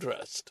no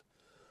interest.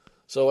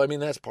 So, I mean,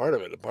 that's part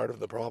of it. Part of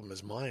the problem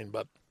is mine.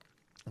 But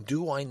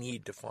do I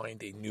need to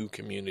find a new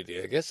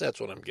community? I guess that's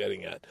what I'm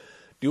getting at.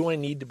 Do I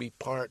need to be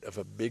part of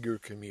a bigger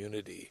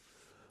community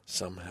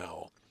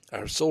somehow?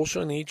 Our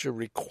social nature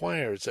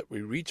requires that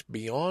we reach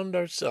beyond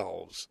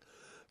ourselves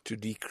to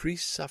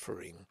decrease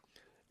suffering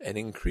and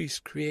increase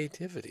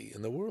creativity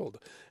in the world.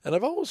 And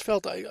I've always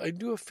felt I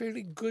do a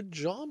fairly good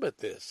job at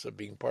this, of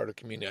being part of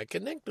community. I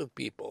connect with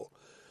people.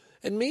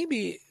 And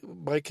maybe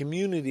by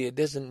community it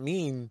doesn't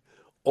mean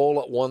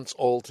all at once,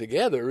 all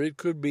together. It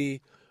could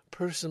be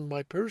person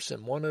by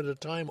person, one at a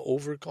time,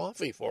 over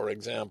coffee, for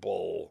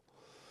example.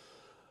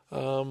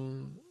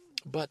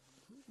 But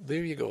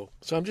there you go.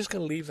 So I'm just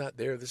going to leave that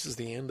there. This is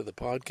the end of the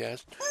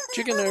podcast.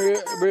 Chicken,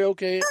 are we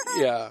okay?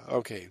 Yeah,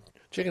 okay.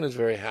 Chicken is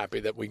very happy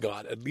that we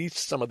got at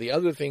least some of the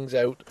other things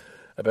out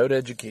about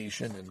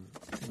education, and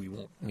we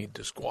won't need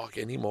to squawk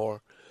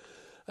anymore.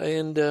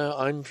 And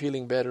I'm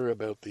feeling better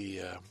about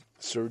the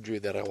surgery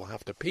that I will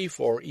have to pay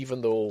for,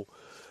 even though,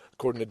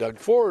 according to Doug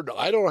Ford,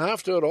 I don't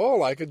have to at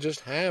all. I could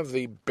just have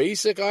the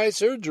basic eye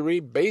surgery,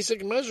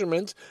 basic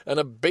measurements, and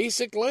a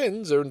basic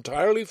lens. They're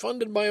entirely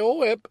funded by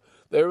OHIP.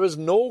 There is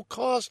no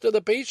cost to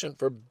the patient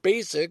for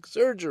basic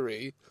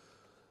surgery.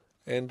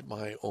 And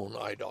my own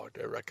eye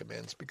doctor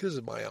recommends, because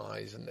of my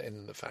eyes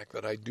and the fact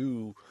that I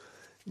do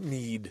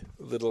need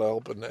little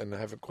help and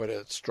have quite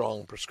a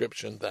strong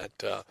prescription,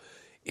 that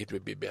it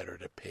would be better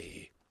to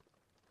pay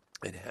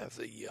and have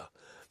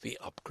the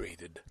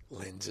upgraded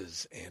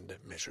lenses and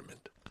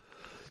measurement.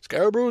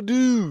 Scarborough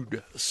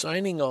Dude,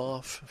 signing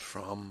off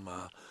from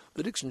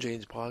the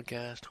DicksnJanes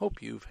podcast.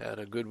 Hope you've had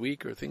a good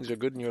week, or things are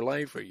good in your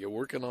life, or you're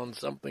working on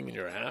something and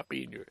you're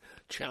happy and you're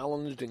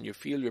challenged and you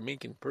feel you're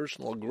making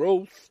personal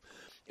growth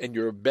and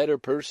you're a better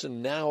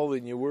person now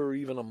than you were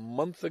even a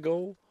month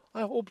ago.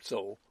 I hope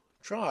so.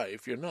 Try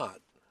if you're not.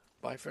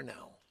 Bye for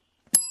now.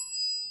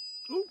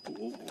 Ooh,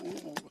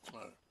 what's the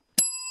matter?